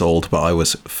 30 years old, but I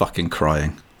was fucking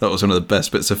crying. That was one of the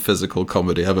best bits of physical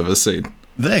comedy I've ever seen.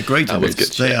 They're great in it.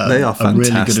 They are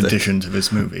fantastic. A really good addition to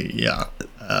this movie, yeah.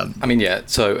 I mean, yeah,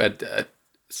 so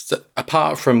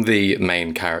apart from the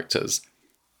main characters,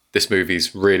 this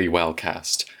movie's really well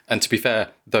cast. And to be fair,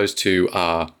 those two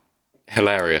are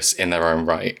hilarious in their own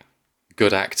right.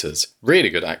 Good actors, really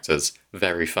good actors,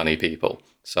 very funny people.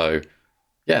 So,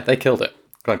 yeah, they killed it.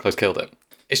 Glenn Close killed it.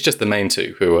 It's just the main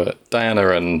two who are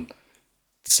Diana and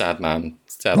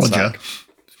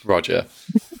Roger.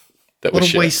 That what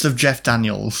was a waste of Jeff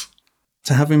Daniels.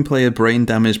 To have him play a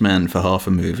brain-damaged man for half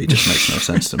a movie just makes no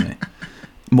sense to me.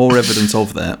 More evidence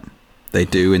of that. They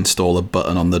do install a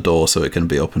button on the door so it can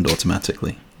be opened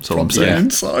automatically. That's all I'm saying.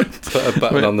 Inside. Put a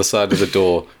button on the side of the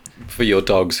door for your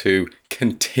dogs who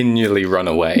continually run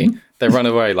away. They run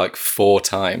away like 4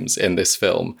 times in this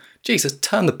film. Jesus,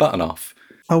 turn the button off.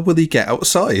 How will he get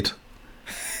outside?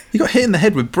 He got hit in the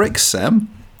head with bricks, Sam.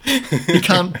 He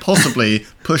can't possibly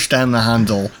push down the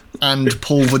handle and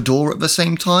pull the door at the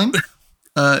same time.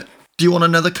 Do you want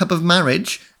another cup of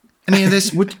marriage? Any of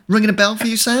this ringing a bell for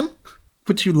you, Sam?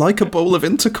 Would you like a bowl of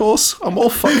intercourse? I'm all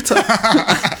fucked up.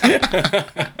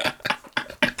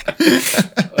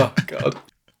 Oh, God.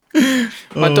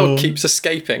 My dog keeps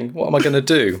escaping. What am I going to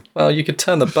do? Well, you could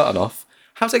turn the button off.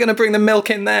 How's it going to bring the milk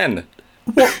in then?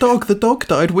 What dog? The dog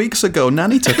died weeks ago.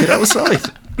 Nanny took it outside.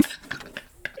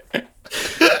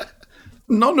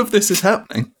 None of this is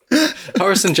happening.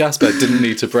 Horace and Jasper didn't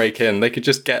need to break in. They could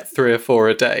just get 3 or 4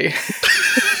 a day.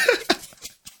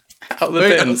 Out the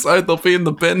bin. Outside, they'll be in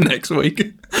the bin next week.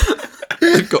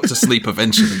 They've got to sleep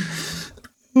eventually.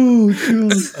 Oh,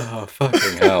 God. Oh,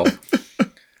 fucking hell.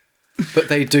 But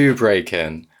they do break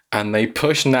in, and they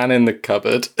push Nan in the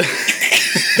cupboard.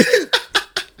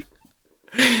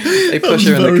 They push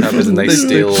her in the cupboard and they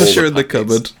steal all the push her in the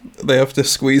puppies. cupboard. They have to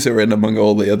squeeze her in among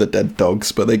all the other dead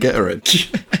dogs, but they get her in.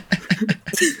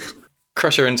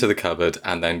 Crush her into the cupboard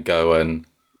and then go and,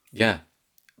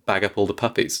 bag up all the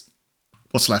puppies.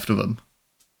 What's left of them?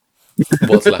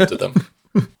 What's left of them.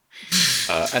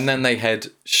 And then they head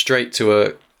straight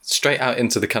out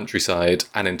into the countryside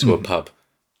and into a pub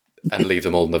and leave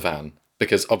them all in the van.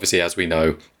 Because obviously, as we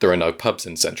know, there are no pubs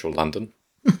in central London.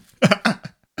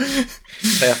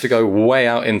 They have to go way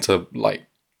out into,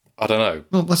 I don't know.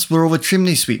 Well, that's where all the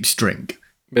chimney sweeps drink.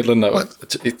 Middle of nowhere.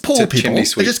 Poor people, they're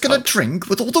just going to pub. drink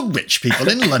with all the rich people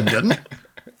in London.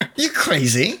 You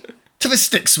crazy? To the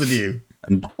sticks with you.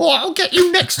 Oh, I'll get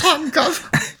you next time,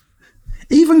 Gov.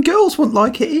 Even girls won't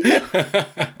like it.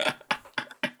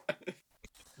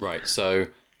 Right, so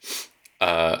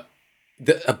a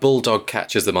bulldog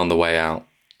catches them on the way out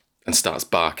and starts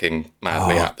barking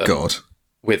madly at them. God.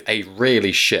 With a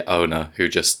really shit owner who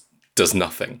just does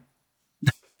nothing.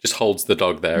 Just holds the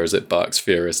dog there as it barks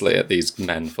furiously at these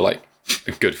men for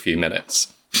a good few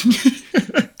minutes.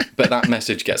 But that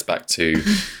message gets back to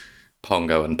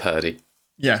Pongo and Purdy.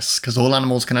 Yes, because all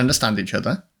animals can understand each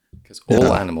other. Because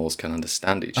all animals can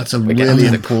understand each That's other. a We're really getting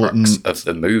to important the crux of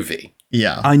the movie.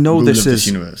 Yeah. I know rule this of is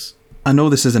universe. I know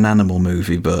this is an animal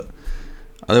movie, but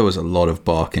there was a lot of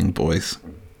barking, boys.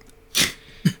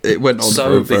 It went on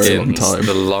for a very long time.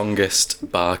 The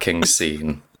longest barking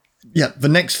scene. Yeah, the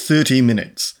next 30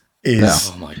 minutes is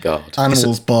Oh my god.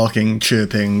 animals barking,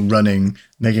 chirping, running,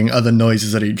 making other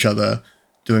noises at each other,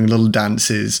 doing little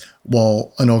dances,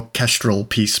 while an orchestral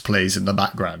piece plays in the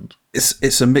background.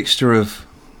 It's a mixture of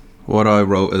what I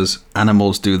wrote as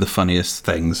Animals Do the Funniest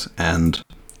Things and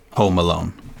Home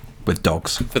Alone with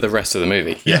dogs. For the rest of the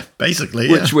movie. Yeah,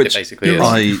 basically. Which It basically is.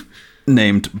 I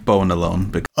named Bone Alone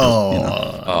because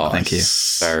thank you.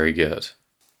 Very good.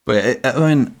 But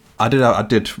I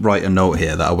did write a note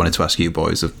here that I wanted to ask you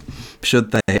boys of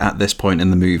should they at this point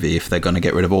in the movie, if they're going to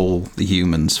get rid of all the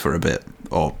humans for a bit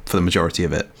or for the majority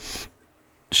of it,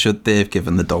 should they have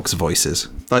given the dogs voices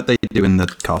like they do in the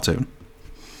cartoon?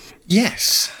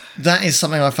 Yes, that is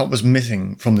something I felt was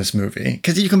missing from this movie.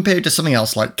 Because you compare it to something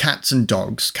else like Cats and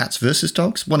Dogs, Cats versus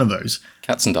Dogs, one of those.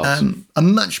 Cats and Dogs. A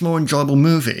much more enjoyable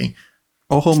movie.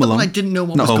 Or Home Alone. I didn't know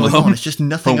what Not was Home going Alone. on. It's just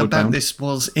nothing Homeward about Bound. this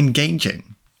was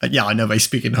engaging. Yeah, I know they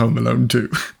speak in Home Alone too.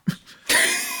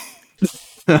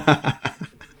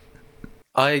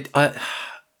 I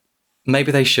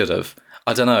maybe they should have.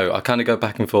 I don't know. I kind of go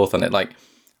back and forth on it.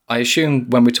 I assume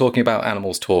when we're talking about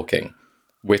animals talking,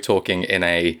 we're talking in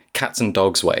a cats and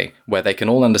dogs way, where they can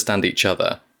all understand each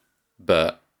other,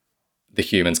 but the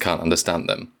humans can't understand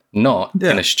them. Not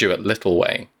in a Stuart Little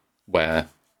way, where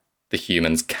the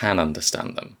humans can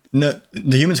understand them. No,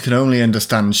 the humans can only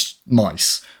understand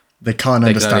mice. They can't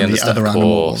They can only understand the understand other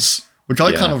animals. horse. Which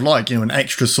I Yeah. kind of like, an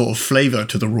extra sort of flavour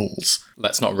to the rules.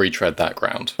 Let's not retread that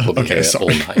ground. We'll be Okay, here sorry.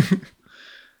 all night.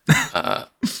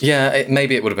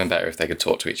 Maybe it would have been better if they could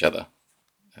talk to each other.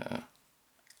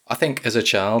 I think as a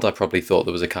child, I probably thought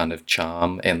there was a kind of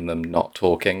charm in them not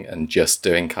talking and just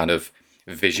doing kind of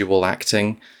visual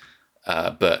acting,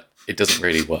 but it doesn't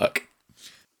really work.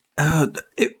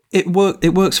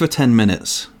 It works for 10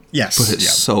 minutes, Yes. but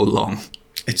it's so long.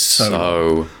 It's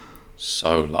so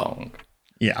So long.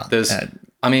 yeah.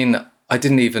 I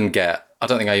don't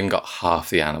think I even got half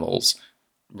the animals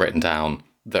written down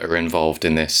that are involved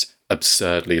in this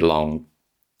absurdly long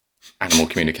animal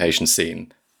communication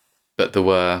scene. But there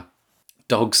were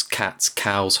dogs, cats,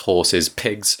 cows, horses,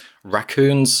 pigs,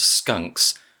 raccoons,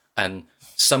 skunks, and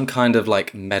some kind of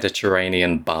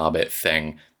Mediterranean barbet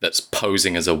thing that's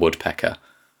posing as a woodpecker.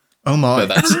 Oh my.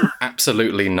 But that's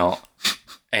absolutely not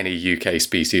any UK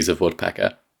species of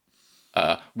woodpecker.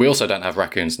 We also don't have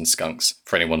raccoons and skunks,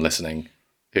 for anyone listening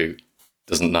who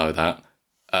doesn't know that.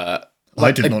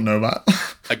 I did not know that.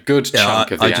 A good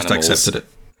chunk of the I just animals, accepted it.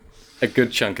 a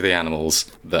good chunk of the animals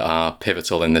that are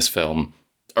pivotal in this film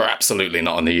are absolutely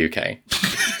not in the UK.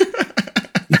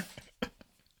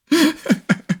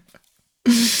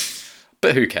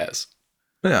 But who cares?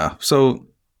 Yeah, so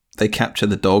they capture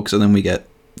the dogs and then we get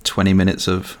 20 minutes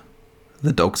of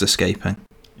the dogs escaping.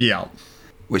 Yeah.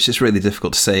 which is really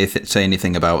difficult to say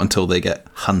anything about until they get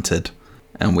hunted,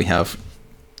 and we have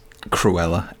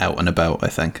Cruella out and about, I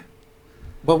think.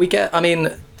 Well, we get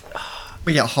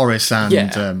Horace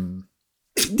and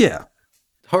Yeah.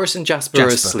 Horace and Jasper are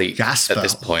asleep Jasper. at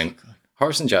this point.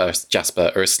 Horace and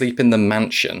Jasper are asleep in the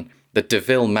mansion, the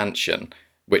DeVille mansion,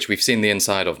 which we've seen the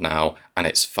inside of now, and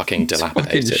it's fucking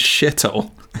dilapidated. Fucking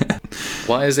shithole.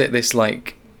 Why is it this,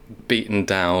 like, beaten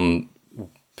down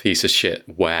piece of shit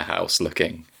warehouse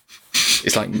looking?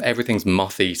 It's like everything's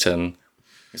moth-eaten.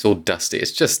 It's all dusty.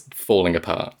 It's just falling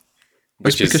apart.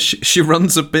 It's because she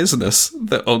runs a business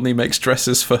that only makes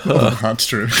dresses for her. Oh, that's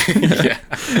true. Yeah.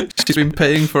 She's been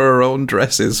paying for her own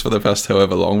dresses for the past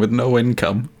however long with no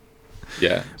income.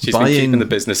 Yeah. She's been keeping the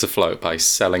business afloat by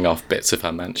selling off bits of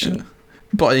her mansion. Yeah.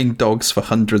 Buying dogs for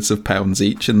hundreds of pounds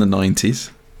each in the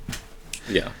 90s.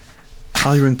 Yeah.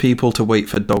 Hiring people to wait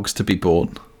for dogs to be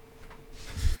born.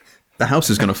 The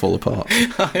house is going to fall apart.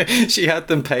 She had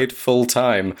them paid full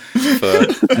time for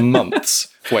months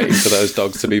waiting for those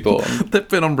dogs to be born. They've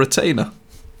been on retainer.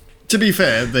 To be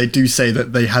fair, they do say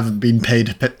that they haven't been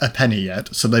paid a penny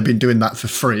yet, so they've been doing that for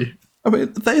free. I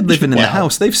mean, they're living in the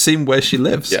house. They've seen where she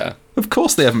lives. Yeah. Of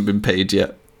course they haven't been paid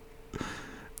yet.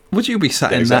 Would you be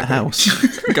sat in that house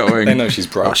going, They know she's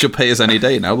broke. Oh, she'll pay us any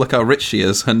day now. Look how rich she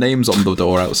is. Her name's on the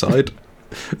door outside.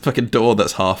 Fucking door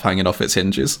that's half hanging off its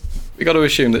hinges. We got to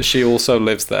assume that she also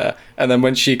lives there. And then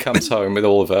when she comes home with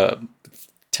all of her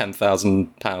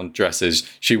 £10,000 dresses,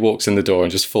 she walks in the door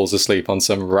and just falls asleep on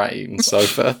some ratty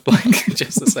sofa, like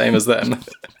just the same as them.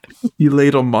 You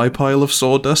laid on my pile of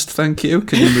sawdust, thank you.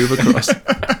 Can you move across?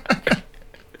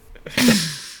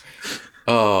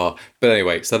 Oh, but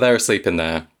anyway, so they're asleep in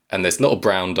there, and this little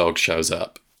brown dog shows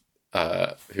up,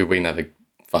 who we never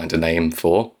find a name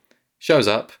for. Shows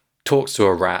up, talks to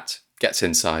a rat, gets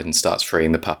inside and starts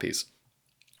freeing the puppies.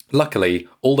 Luckily,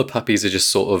 all the puppies are just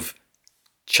sort of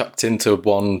chucked into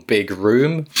one big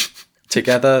room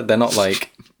together. They're not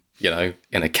like, in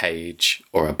a cage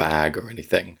or a bag or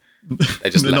anything.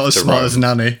 They're just They're left not as to smart roam. as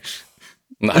Nanny.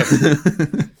 No.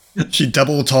 She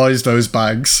double ties those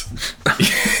bags.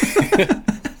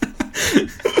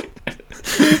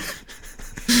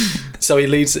 So he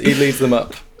leads them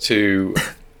up to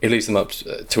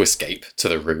escape to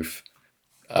the roof,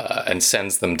 and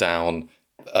sends them down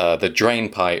the drain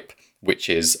pipe, which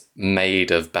is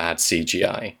made of bad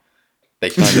CGI. They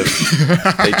kind of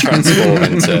they transform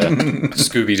into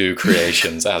Scooby-Doo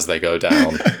creations as they go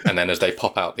down, and then as they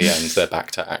pop out the end, they're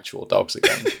back to actual dogs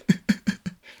again.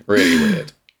 Really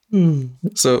weird.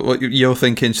 So what you're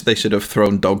thinking they should have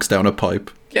thrown dogs down a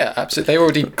pipe? Yeah, absolutely. They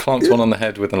already clonked one on the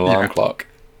head with an alarm clock.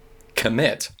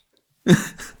 Commit.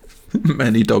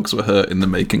 Many dogs were hurt in the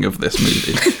making of this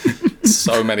movie.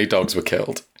 So many dogs were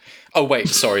killed. Oh wait,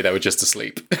 sorry, they were just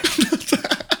asleep.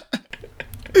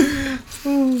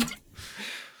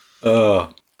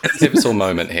 Pivotal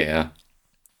moment here.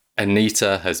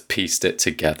 Anita has pieced it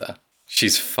together.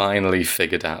 She's finally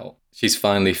figured out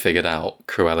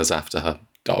Cruella's after her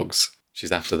dogs.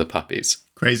 She's after the puppies.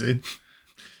 Crazy.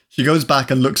 She goes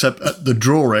back and looks up at the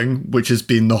drawing, which has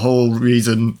been the whole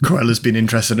reason Cruella's been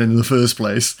interested in the first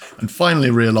place, and finally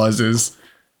realises,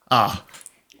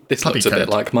 this puppy looks a bit code.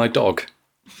 like my dog.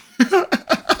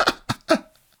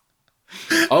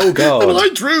 Oh god. Oh, I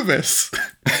drew this.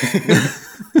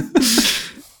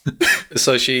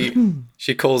 So she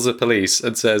calls the police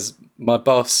and says, my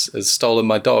boss has stolen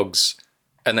my dogs.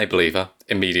 And they believe her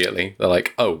immediately. They're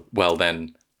like, oh, well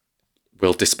then,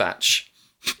 we'll dispatch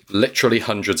literally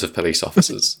hundreds of police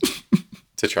officers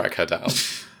to track her down.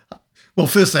 Well,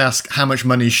 first they ask how much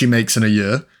money she makes in a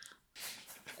year.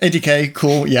 80k,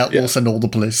 cool, yeah, we'll send all the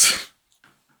police.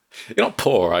 You're not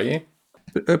poor, are you?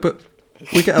 But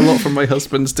we get a lot from my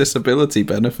husband's disability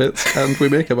benefits, and we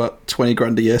make about 20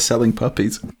 grand a year selling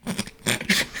puppies.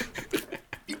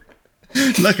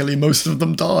 Luckily, most of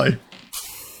them die.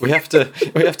 We have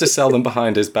to sell them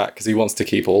behind his back because he wants to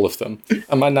keep all of them.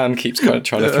 And my nan keeps kind of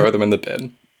trying to throw them in the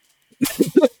bin.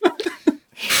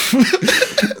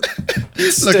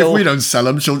 Look, if we don't sell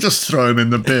them, she'll just throw them in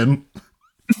the bin.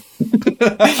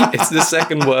 It's the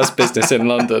second worst business in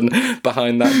London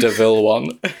behind that DeVille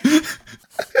one.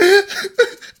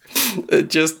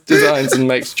 It just designs and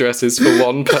makes dresses for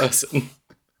one person.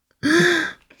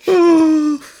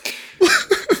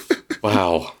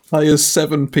 Wow. Hires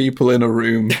 7 people in a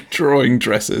room drawing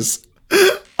dresses.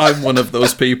 I'm one of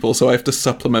those people, so I have to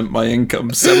supplement my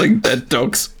income selling dead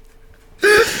dogs.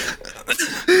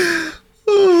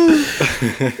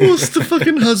 Whilst the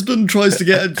fucking husband tries to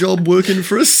get a job working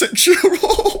for a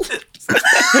 6-year-old.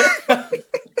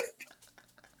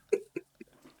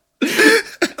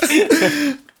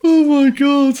 Oh my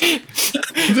god.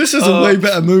 This is a way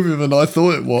better movie than I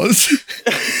thought it was.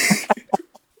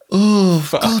 Oh,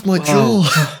 God, my jaw.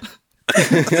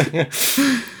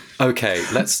 Okay,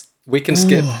 we can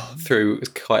skip through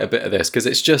quite a bit of this because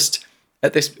it's just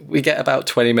we get about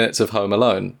 20 minutes of Home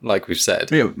Alone, like we've said.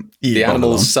 The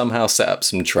animals somehow set up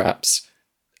some traps,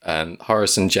 and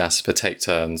Horace and Jasper take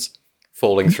turns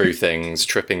falling through things,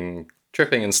 tripping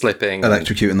and slipping,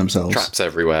 electrocuting themselves, traps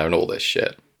everywhere, and all this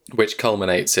shit, which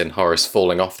culminates in Horace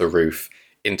falling off the roof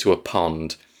into a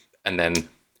pond and then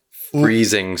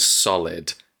freezing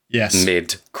solid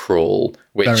mid crawl.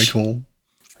 Which very cool.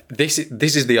 This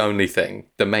is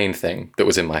the main thing that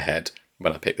was in my head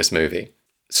when I picked this movie.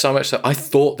 So much so, I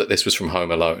thought that this was from Home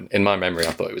Alone. In my memory,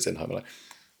 I thought it was in Home Alone.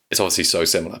 It's obviously so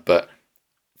similar, but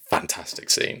fantastic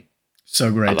scene.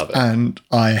 So great. I love it. And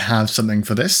I have something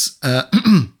for this.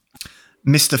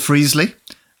 Mr. Freesley,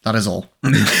 that is all.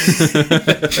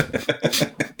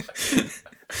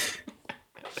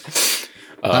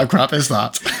 How crap is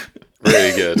that?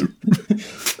 Really good.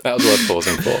 That was worth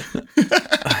pausing for.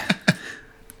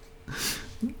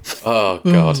 Oh,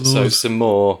 God. So some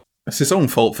more. It's his own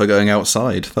fault for going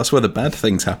outside. That's where the bad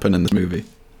things happen in this movie.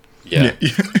 Yeah.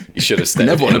 You should have stayed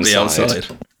never want to be inside.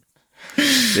 outside.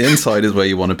 The inside is where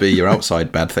you want to be. You're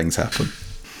outside, bad things happen.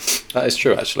 That is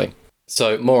true, actually.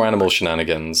 So, more animal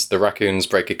shenanigans. The raccoons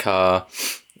break a car.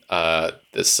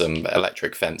 There's some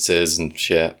electric fences and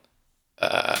shit.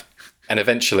 And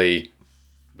eventually,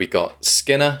 we got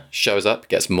Skinner shows up,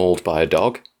 gets mauled by a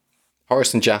dog.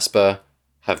 Horace and Jasper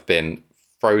have been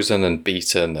frozen and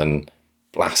beaten and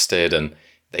blasted, and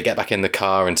they get back in the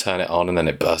car and turn it on, and then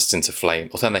it bursts into flame.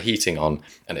 Or turn the heating on,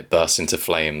 and it bursts into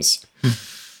flames.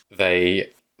 They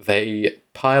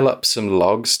pile up some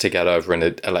logs to get over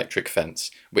an electric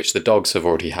fence, which the dogs have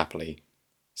already happily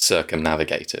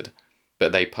circumnavigated.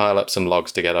 But they pile up some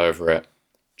logs to get over it,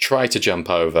 try to jump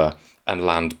over, and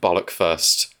land bollock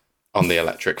first on the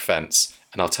electric fence.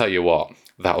 And I'll tell you what,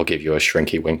 that'll give you a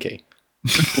shrinky winky.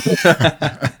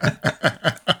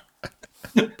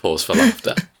 Pause for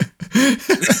laughter.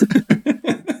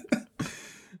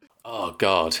 Oh,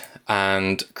 God.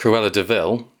 And Cruella de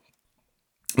Vil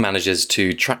manages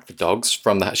to track the dogs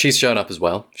from the house. She's shown up as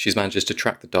well. She's managed to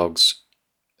track the dogs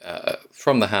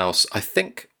from the house, I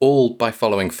think all by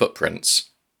following footprints,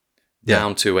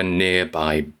 down to a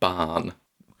nearby barn.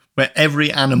 Where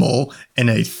every animal in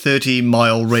a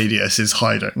 30-mile radius is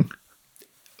hiding.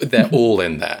 They're all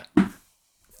in there.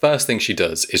 First thing she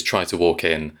does is try to walk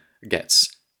in,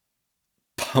 gets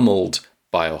pummeled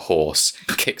by a horse,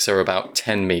 kicks her about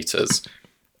 10 meters.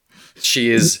 She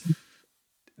is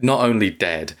not only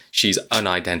dead, she's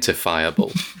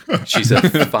unidentifiable. She's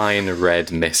a fine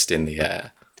red mist in the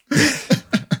air.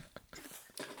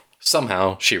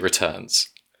 Somehow she returns.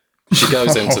 She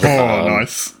goes into the barn.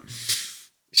 Nice.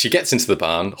 She gets into the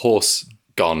barn, horse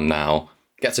gone now,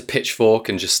 gets a pitchfork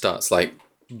and just starts like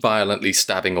violently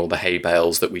stabbing all the hay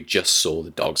bales that we just saw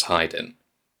the dogs hide in.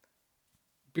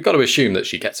 We've got to assume that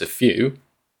she gets a few.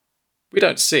 We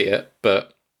don't see it,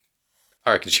 but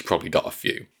I reckon she probably got a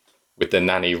few, with the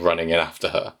nanny running in after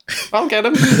her. I'll get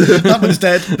him. That one's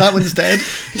dead. That one's dead.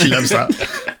 She loves that.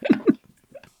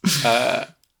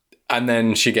 And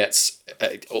then she gets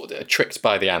tricked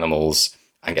by the animals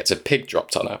and gets a pig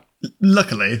dropped on her.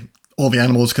 Luckily, all the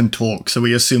animals can talk, so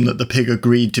we assume that the pig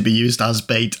agreed to be used as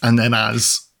bait and then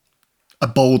as a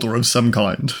boulder of some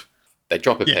kind. They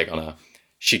drop a pig on her.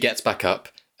 She gets back up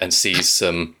and sees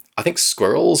some, I think,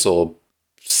 squirrels or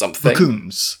something.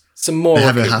 Raccoons. Some more They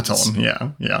have raccoons. a hat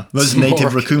on, yeah. Those some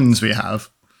native raccoons we have.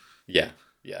 Yeah.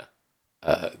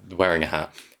 Wearing a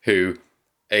hat. Who,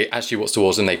 as she walks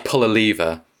towards them, they pull a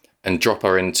lever and drop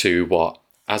her into what,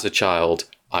 as a child,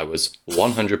 I was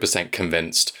 100%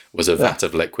 convinced was a vat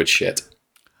of liquid shit.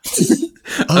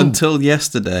 Until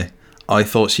yesterday, I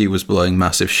thought she was blowing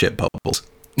massive shit bubbles.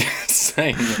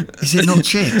 Same. Is it not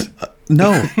shit?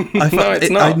 No, it's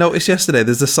not. I noticed yesterday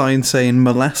there's a sign saying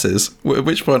molasses, at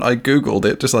which point I googled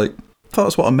it, just like, thought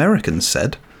that's what Americans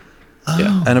said.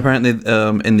 Yeah. And apparently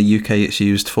in the UK it's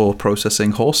used for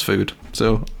processing horse food.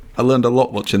 So I learned a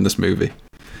lot watching this movie.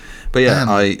 But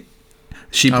yeah,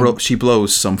 she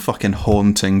blows some fucking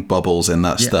haunting bubbles in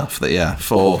that stuff that,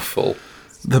 for awful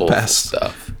best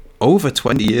stuff. Over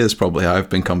 20 years probably I've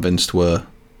been convinced were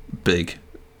big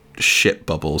shit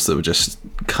bubbles that were just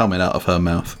coming out of her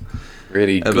mouth.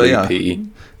 Really gloopy.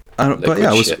 But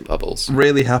yeah, I was shit bubbles.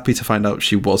 really happy to find out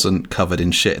she wasn't covered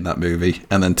in shit in that movie.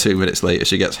 And then 2 minutes later,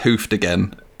 she gets hoofed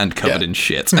again and covered in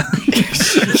shit.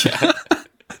 Yeah.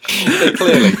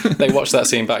 They watched that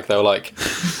scene back. They were like,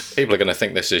 people are going to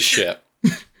think this is shit.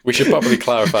 We should probably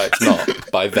clarify it's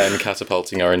not by then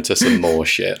catapulting her into some more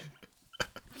shit.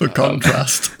 The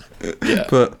contrast. Yeah.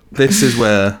 But this is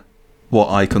where what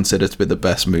I consider to be the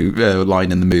best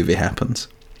line in the movie happens.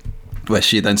 Where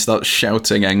she then starts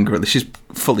shouting angrily. She's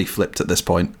fully flipped at this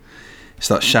point. She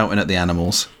starts shouting at the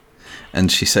animals.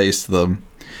 And she says to them,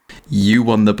 "You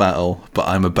won the battle, but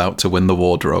I'm about to win the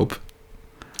wardrobe."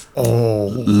 Oh,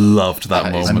 loved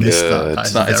that moment. I missed that.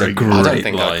 That is a very great good. I don't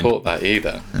think line. I caught that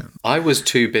either. I was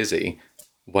too busy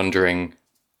wondering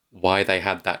why they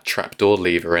had that trapdoor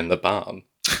lever in the barn.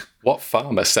 What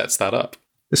farmer sets that up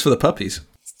It's for the puppies.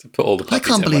 to put all the I puppies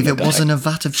can't in believe when it they die? wasn't a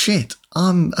vat of shit.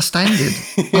 I'm astounded.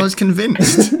 I was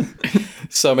convinced.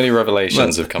 So many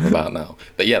revelations have come about now.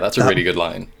 But yeah, that's a really good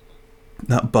line.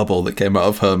 That bubble that came out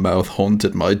of her mouth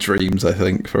haunted my dreams, I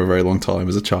think, for a very long time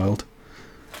as a child.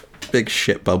 Big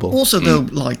shit bubble. Also, though,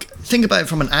 like, think about it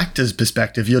from an actor's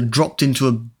perspective. You're dropped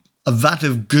into a vat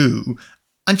of goo,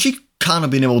 and she can't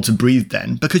have been able to breathe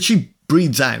then because she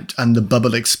breathes out and the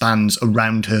bubble expands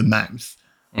around her mouth.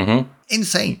 Mm-hmm.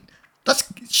 Insane.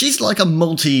 She's like a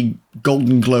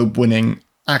multi-Golden Globe winning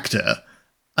actor,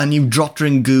 and you dropped her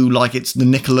in goo like it's the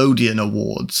Nickelodeon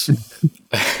Awards.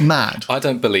 Mad. I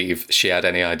don't believe she had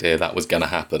any idea that was going to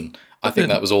happen. I think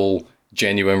that was all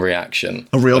genuine reaction.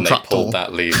 A real when they trapdoor. pulled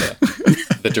that lever.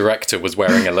 The director was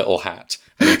wearing a little hat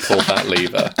and he pulled that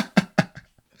lever.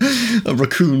 A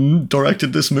raccoon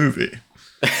directed this movie.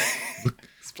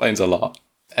 Explains a lot.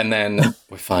 And then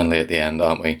we're finally at the end,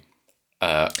 aren't we?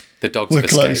 The dogs We're have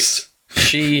close.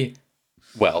 escaped.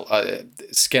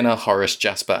 Skinner, Horace,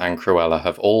 Jasper, and Cruella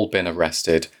have all been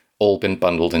arrested, all been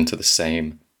bundled into the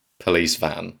same police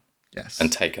van Yes.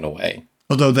 and taken away.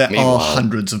 Although there Meanwhile- are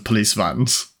hundreds of police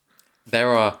vans. There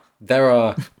are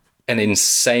an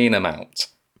insane amount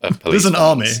of police. There's an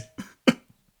army vans.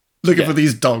 looking Yeah. for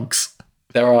these dogs.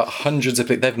 There are hundreds of.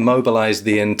 They've mobilised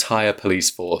the entire police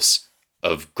force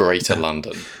of Greater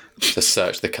London to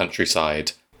search the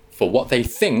countryside for what they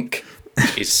think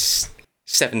is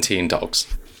 17 dogs.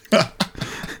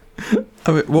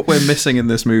 I mean, what we're missing in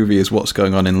this movie is what's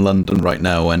going on in London right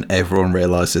now when everyone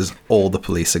realises all the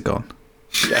police are gone.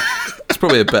 Yeah. It's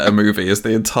probably a better movie as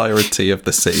the entirety of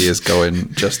the city is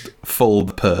going just full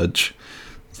purge.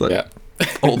 It's like, Yeah.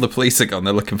 all the police are gone.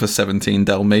 They're looking for 17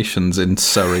 Dalmatians in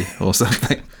Surrey or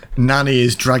something. Nanny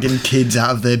is dragging kids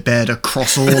out of their bed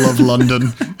across all of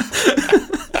London.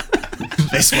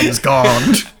 This one's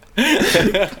gone.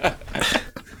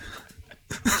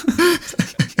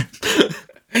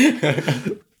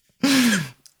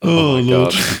 Oh my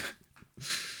Lord. God.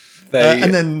 They,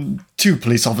 And then two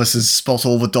police officers spot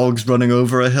all the dogs running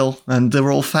over a hill, and they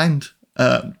were all found.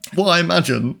 Well, I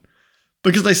imagine,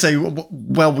 because they say,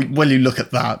 well, you look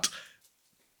at that,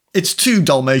 it's two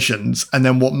Dalmatians, and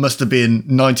then what must have been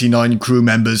 99 crew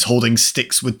members holding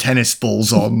sticks with tennis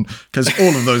balls on, because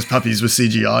all of those puppies were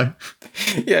CGI.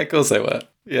 yeah, of course they were.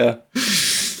 Yeah.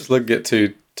 Just looking at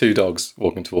two dogs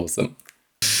walking towards them.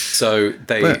 So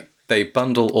they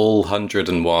bundle all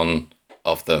 101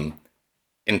 of them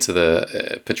into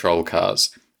the patrol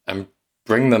cars and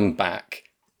bring them back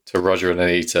to Roger and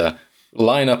Anita,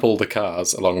 line up all the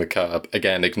cars along the curb,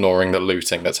 again ignoring the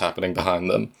looting that's happening behind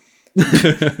them,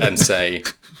 and say,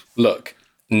 look,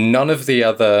 none of the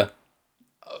other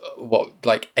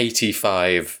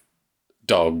 85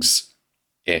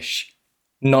 dogs-ish,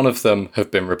 none of them have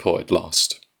been reported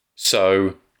lost.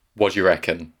 So what do you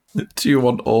reckon? Do you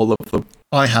want all of them?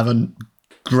 I have a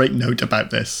great note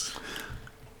about this.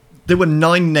 There were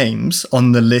 9 names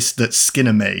on the list that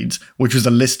Skinner made, which was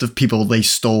a list of people they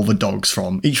stole the dogs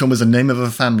from. Each one was the name of a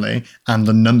family and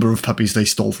the number of puppies they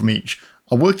stole from each.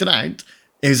 I worked it out.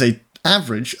 It was an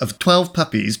average of 12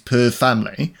 puppies per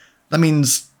family. That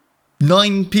means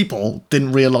 9 people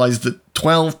didn't realise that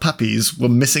 12 puppies were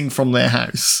missing from their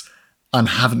house and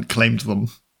haven't claimed them.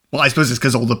 Well, I suppose it's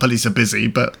because all the police are busy,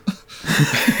 but...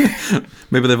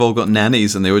 Maybe they've all got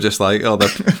nannies and they were just like, oh,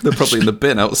 they're probably in the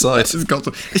bin outside.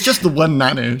 It's just the one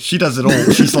nanny. She does it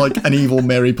all. She's like an evil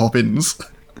Mary Poppins.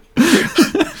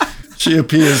 She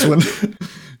appears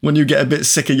when you get a bit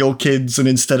sick of your kids, and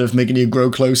instead of making you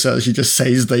grow closer, she just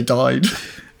says they died.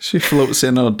 She floats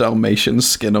in on a Dalmatian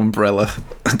skin umbrella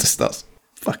and just starts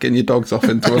fucking your dogs off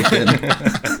into a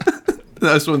bin.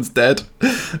 This one's dead.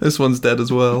 This one's dead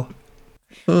as well.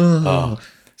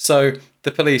 So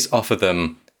the police offer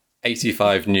them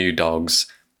 85 new dogs,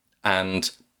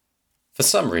 and for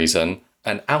some reason,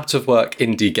 an out-of-work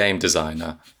indie game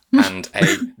designer and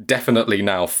a definitely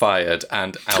now fired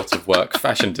and out-of-work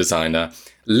fashion designer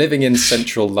living in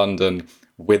central London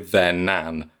with their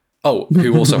nan,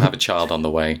 who also have a child on the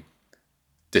way,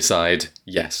 decide,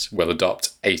 yes, we'll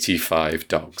adopt 85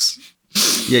 dogs.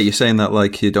 Yeah, you're saying that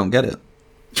like you don't get it.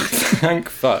 Thank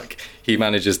fuck. he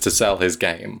manages to sell his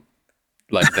game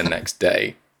like the next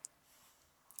day.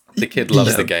 The kid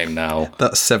loves the game now.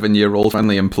 That 7-year-old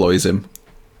finally employs him.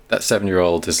 That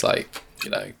 7-year-old is like,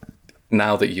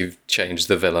 now that you've changed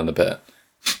the villain a bit,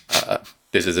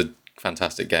 this is a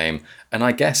fantastic game. And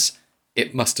I guess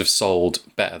it must have sold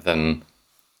better than...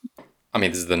 I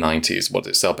mean, this is the 90s. What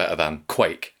did it sell better than?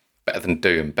 Quake. Better than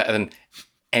Doom. Better than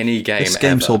any game This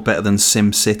game ever. sold better than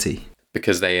SimCity.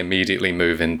 Because they immediately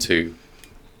move into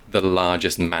the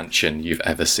largest mansion you've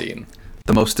ever seen.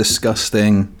 The most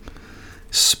disgusting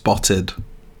spotted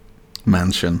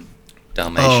mansion.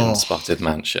 Dalmatian spotted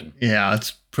mansion. Yeah,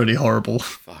 it's pretty horrible.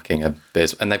 Fucking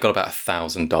abysmal. And they've got about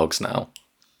 1,000 dogs now.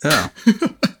 Yeah.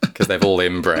 Because they've all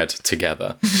inbred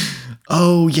together.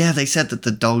 Oh, yeah, they said that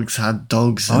the dogs had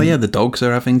dogs. Oh, yeah, the dogs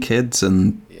are having kids,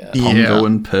 and Pongo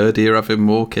and Purdy are having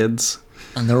more kids.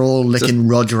 And they're all licking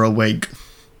Roger awake.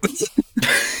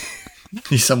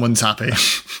 Someone's happy.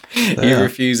 He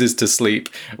refuses to sleep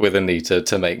with Anita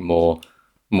to make more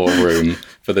room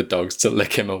for the dogs to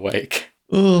lick him awake.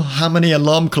 Oh, how many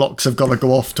alarm clocks have got to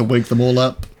go off to wake them all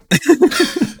up?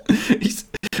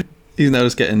 He's now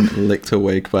just getting licked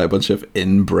awake by a bunch of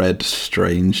inbred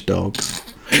strange dogs.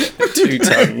 2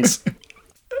 tongues.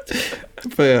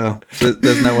 But yeah, so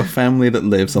there's now a family that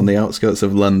lives on the outskirts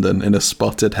of London in a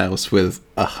spotted house with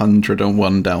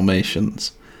 101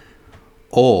 Dalmatians.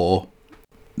 Or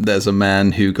there's a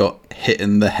man who got hit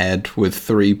in the head with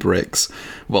 3 bricks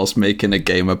whilst making a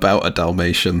game about a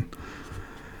Dalmatian.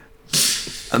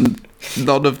 And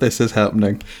none of this is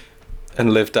happening.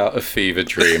 And lived out a fever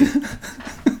dream.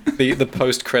 The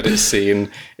post-credit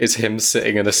scene is him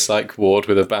sitting in a psych ward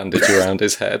with a bandage around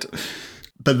his head.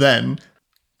 But then,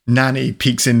 Nanny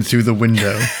peeks in through the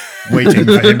window, waiting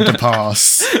for him to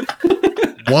pass.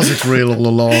 Was it real all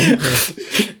along?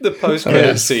 The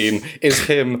post-credit scene is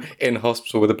him in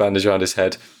hospital with a bandage around his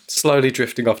head, slowly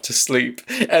drifting off to sleep,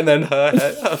 and then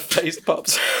her face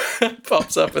pops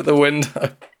up at the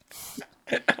window.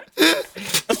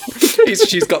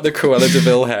 She's got the Cruella de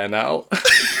Vil hair now.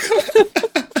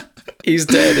 He's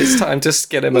dead. It's time to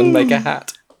skin him and make a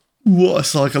hat. What a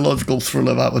psychological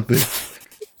thriller that would be.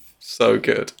 So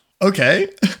good. Okay.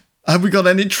 Have we got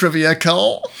any trivia,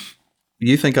 Carl?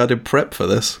 You think I did prep for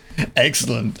this?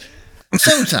 Excellent.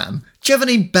 So, Tam, do you have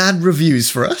any bad reviews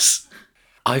for us?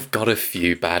 I've got a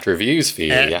few bad reviews for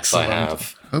you. Excellent. Yes, I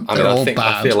have. Hope they're all bad.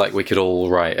 I feel like we could all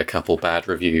write a couple bad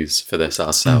reviews for this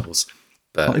ourselves.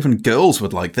 But Not even girls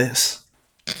would like this.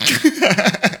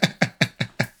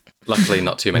 luckily,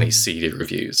 not too many seedy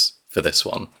reviews for this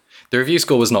one. The review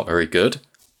score was not very good.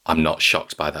 I'm not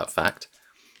shocked by that fact.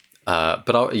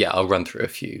 But I'll run through a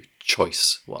few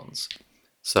choice ones.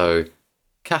 So,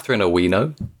 Catherine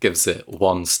Owino gives it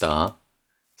 1 star.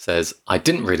 Says, I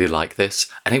didn't really like this,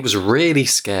 and it was really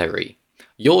scary.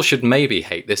 Y'all should maybe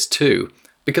hate this too,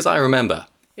 because I remember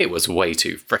it was way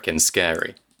too frickin'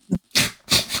 scary.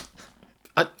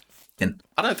 I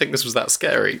don't think this was that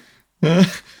scary.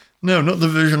 No, not the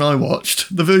version I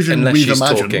watched. The version Unless we've she's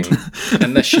imagined. talking.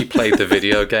 Unless she played the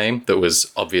video game that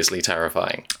was obviously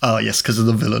terrifying. Oh, yes, because of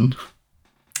the villain.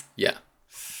 Yeah.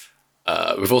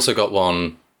 We've also got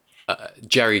one.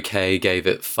 Jerry K gave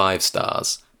it 5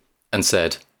 stars and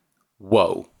said,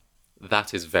 whoa,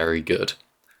 that is very good.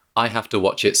 I have to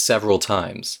watch it several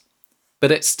times,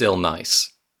 but it's still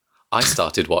nice. I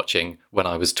started watching when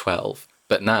I was 12,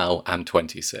 but now I'm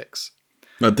 26.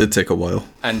 That did take a while.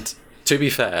 And to be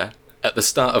fair, at the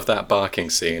start of that barking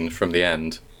scene from the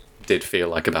end, did feel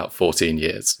like about 14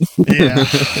 years. Yeah,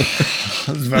 that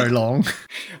was very long.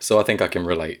 So I think I can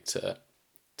relate to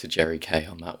Jerry K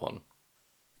on that one.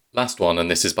 Last one, and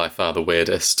this is by far the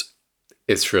weirdest,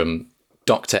 is from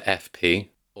Dr. FP,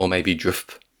 or maybe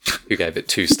Drup, who gave it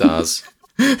 2 stars.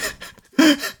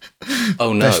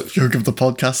 Oh no. Best joke of the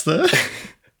podcast there.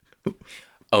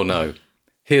 Oh no.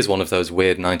 Here's one of those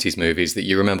weird 90s movies that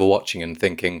you remember watching and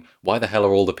thinking, why the hell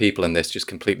are all the people in this just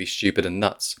completely stupid and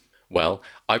nuts? Well,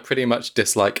 I pretty much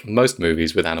dislike most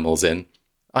movies with animals in.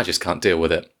 I just can't deal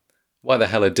with it. Why the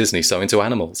hell are Disney so into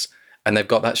animals? And they've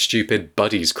got that stupid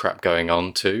buddies crap going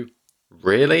on too.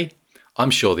 Really?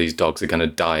 I'm sure these dogs are going to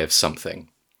die of something.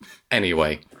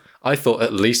 Anyway, I thought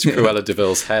at least Cruella de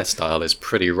Vil's hairstyle is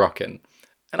pretty rockin'.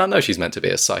 And I know she's meant to be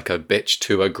a psycho bitch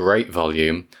to a great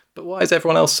volume, but why is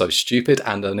everyone else so stupid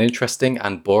and uninteresting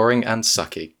and boring and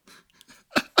sucky?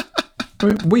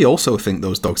 We also think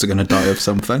those dogs are going to die of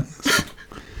something.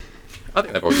 I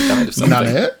think they've already died of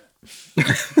something. That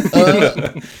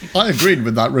it? I agreed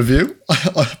with that review.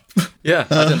 Yeah,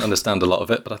 I didn't understand a lot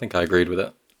of it, but I think I agreed with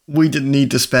it. We didn't need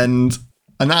to spend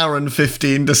an hour and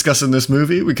 15 discussing this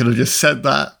movie. We could have just said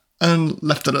that and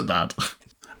left it at that.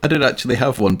 I did actually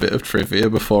have one bit of trivia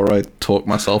before I talked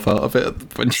myself out of it at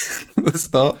the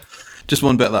start. Just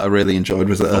one bit that I really enjoyed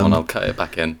was that I'll cut it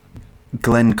back in.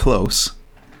 Glenn Close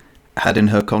had in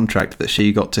her contract that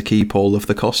she got to keep all of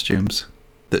the costumes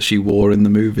that she wore in the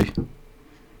movie.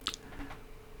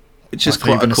 Which is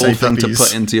quite a cool thing to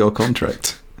put into your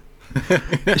contract.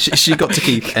 she got to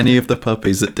keep any of the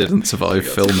puppies that didn't survive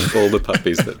filming. All the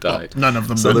puppies that died. None of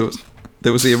them. So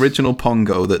there was the original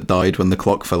Pongo that died when the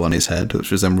clock fell on his head,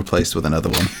 which was then replaced with another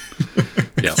one.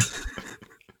 Yeah.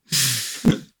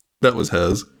 That was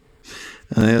hers.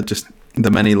 And yeah, just the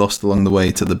many lost along the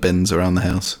way to the bins around the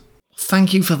house.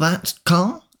 Thank you for that,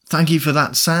 Carl. Thank you for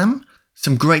that, Sam.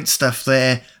 Some great stuff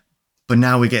there. But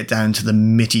now we get down to the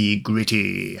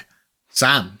nitty-gritty.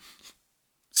 Sam,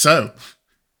 so,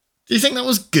 do you think that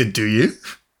was good, do you?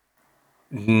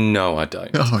 No, I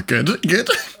don't. Oh, good.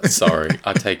 Sorry,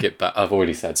 I take it back. I've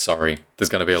already said sorry. There's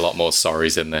going to be a lot more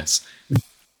sorries in this.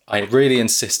 I really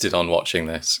insisted on watching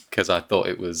this because I thought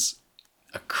it was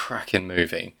a cracking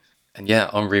movie. And yeah,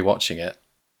 on rewatching it,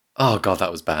 oh God,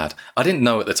 that was bad. I didn't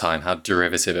know at the time how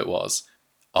derivative it was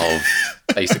of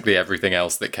basically everything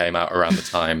else that came out around the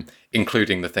time,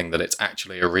 including the thing that it's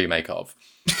actually a remake of.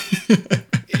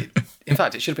 In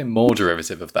fact, it should have been more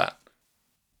derivative of that.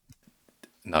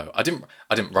 No, I didn't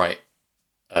write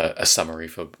a summary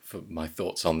for my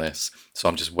thoughts on this, so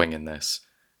I'm just winging this.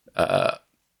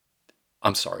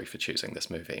 I'm sorry for choosing this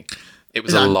movie. It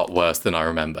was a lot worse than I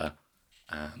remember,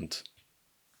 and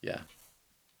yeah,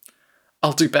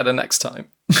 I'll do better next time.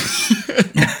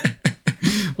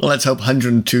 Well, let's hope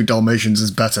 102 Dalmatians is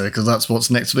better, because that's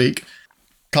what's next week.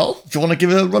 Carl, do you want to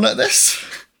give a run at this?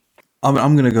 I'm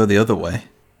going to go the other way.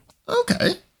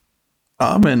 Okay.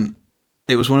 I mean,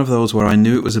 it was one of those where I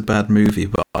knew it was a bad movie,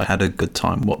 but I had a good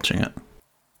time watching it.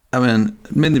 I mean,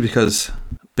 mainly because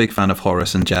big fan of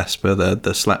Horace and Jasper,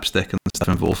 the slapstick and stuff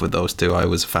involved with those two, I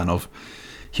was a fan of.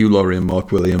 Hugh Laurie and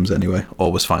Mark Williams, anyway,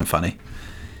 always find funny.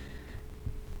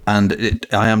 And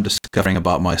I am discovering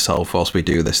about myself whilst we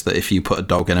do this that if you put a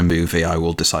dog in a movie, I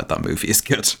will decide that movie is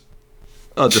good.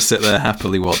 I'll just sit there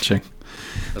happily watching.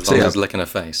 As long as it's licking a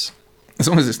face. As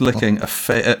long as it's licking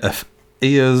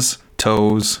ears,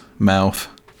 toes, mouth,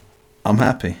 I'm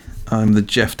happy. I'm the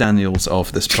Jeff Daniels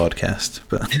of this podcast,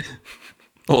 but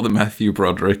or the Matthew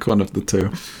Broderick, one of the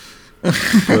two.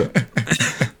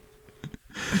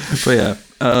 But yeah,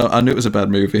 I knew it was a bad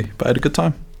movie, but I had a good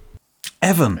time.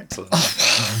 Evan. Excellent.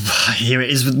 Here it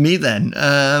is with me then.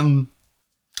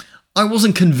 I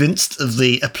wasn't convinced of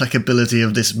the applicability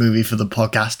of this movie for the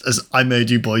podcast, as I made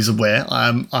you boys aware.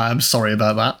 I am sorry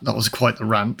about that. That was quite the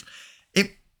rant.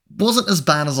 It wasn't as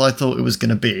bad as I thought it was going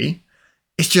to be.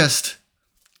 It's just,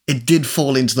 it did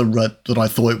fall into the rut that I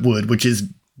thought it would, which is,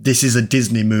 this is a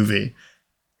Disney movie.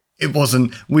 It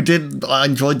wasn't. I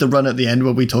enjoyed the run at the end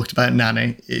where we talked about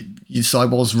Nanny. So I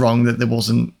was wrong that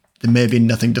there may have been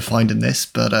nothing to find in this,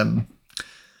 but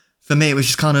for me it was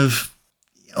just kind of,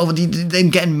 them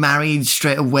getting married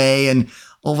straight away and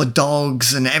all the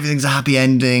dogs and everything's a happy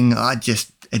ending.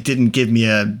 It didn't give me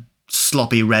a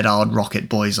sloppy red hard rocket,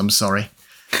 boys. I'm sorry.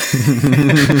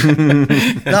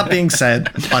 That being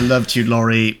said, I loved Hugh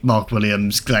Laurie, Mark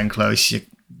Williams, Glenn Close.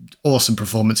 Awesome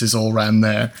performances all around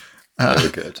there. Very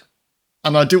good.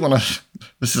 And I do want to,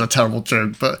 this is a terrible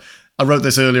joke, but I wrote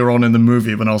this earlier on in the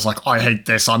movie when I was like, I hate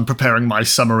this. I'm preparing my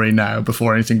summary now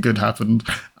before anything good happened.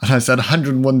 And I said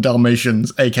 101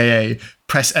 Dalmatians, aka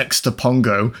Press X to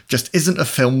Pongo, just isn't a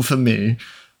film for me.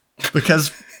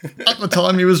 Because at the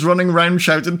time he was running around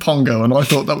shouting Pongo, and I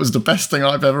thought that was the best thing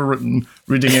I've ever written.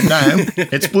 Reading it now,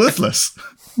 it's worthless.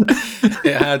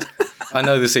 It had, I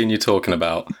know the scene you're talking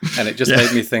about, and it just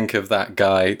made me think of that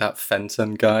guy, that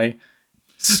Fenton guy,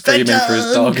 screaming for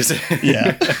his dog as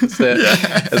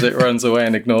it runs away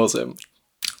and ignores him.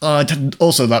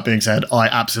 Also, that being said, I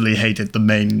absolutely hated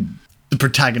the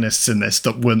protagonists in this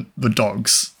that weren't the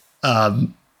dogs.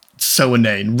 So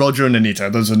inane. Roger and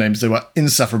Anita, those are names. They were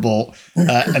insufferable.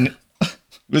 And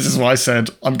this is why I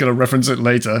said I'm going to reference it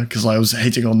later, because I was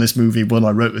hating on this movie when I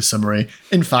wrote this summary.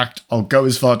 In fact, I'll go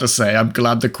as far to say I'm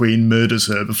glad the Queen murders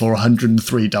her before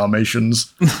 103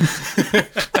 Dalmatians.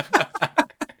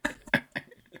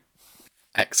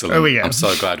 Excellent. There we go. I'm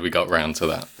so glad we got round to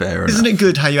that. Fair enough. Isn't it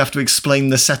good how you have to explain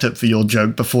the setup for your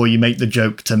joke before you make the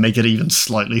joke to make it even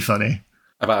slightly funny?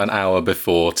 About an hour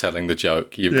before telling the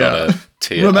joke, you've got to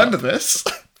tee it Remember up. this.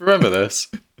 Remember this.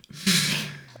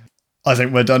 I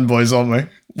think we're done, boys, aren't we?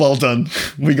 Well done.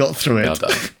 We got through it. Well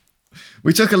done.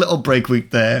 We took a little break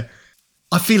week there.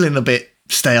 I'm feeling a bit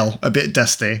stale, a bit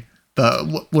dusty,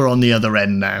 but we're on the other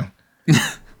end now.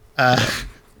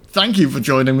 thank you for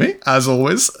joining me, as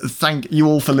always. Thank you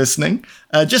all for listening.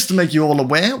 Just to make you all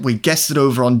aware, we guested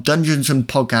over on Dungeons and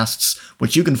Podcasts,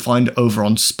 which you can find over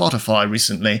on Spotify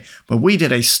recently, where we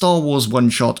did a Star Wars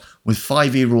one-shot with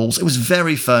 5e rules. It was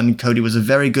very fun. Cody was a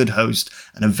very good host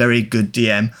and a very good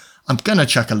DM. I'm going to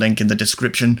chuck a link in the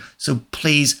description, so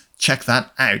please check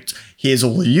that out. Here's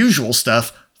all the usual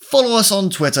stuff. Follow us on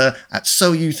Twitter at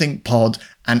SoYouThinkPod,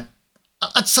 and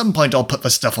at some point I'll put the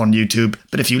stuff on YouTube,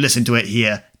 but if you listen to it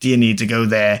here, do you need to go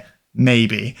there?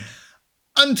 Maybe.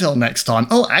 Until next time.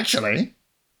 Oh, actually,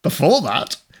 before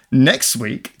that, next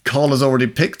week, Carl has already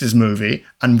picked his movie,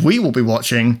 and we will be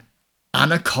watching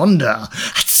Anaconda.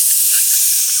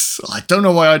 I don't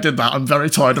know why I did that. I'm very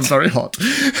tired and very hot.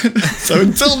 So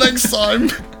until next time,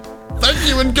 thank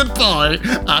you and goodbye,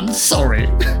 and sorry.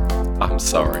 I'm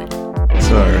sorry.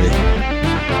 Sorry.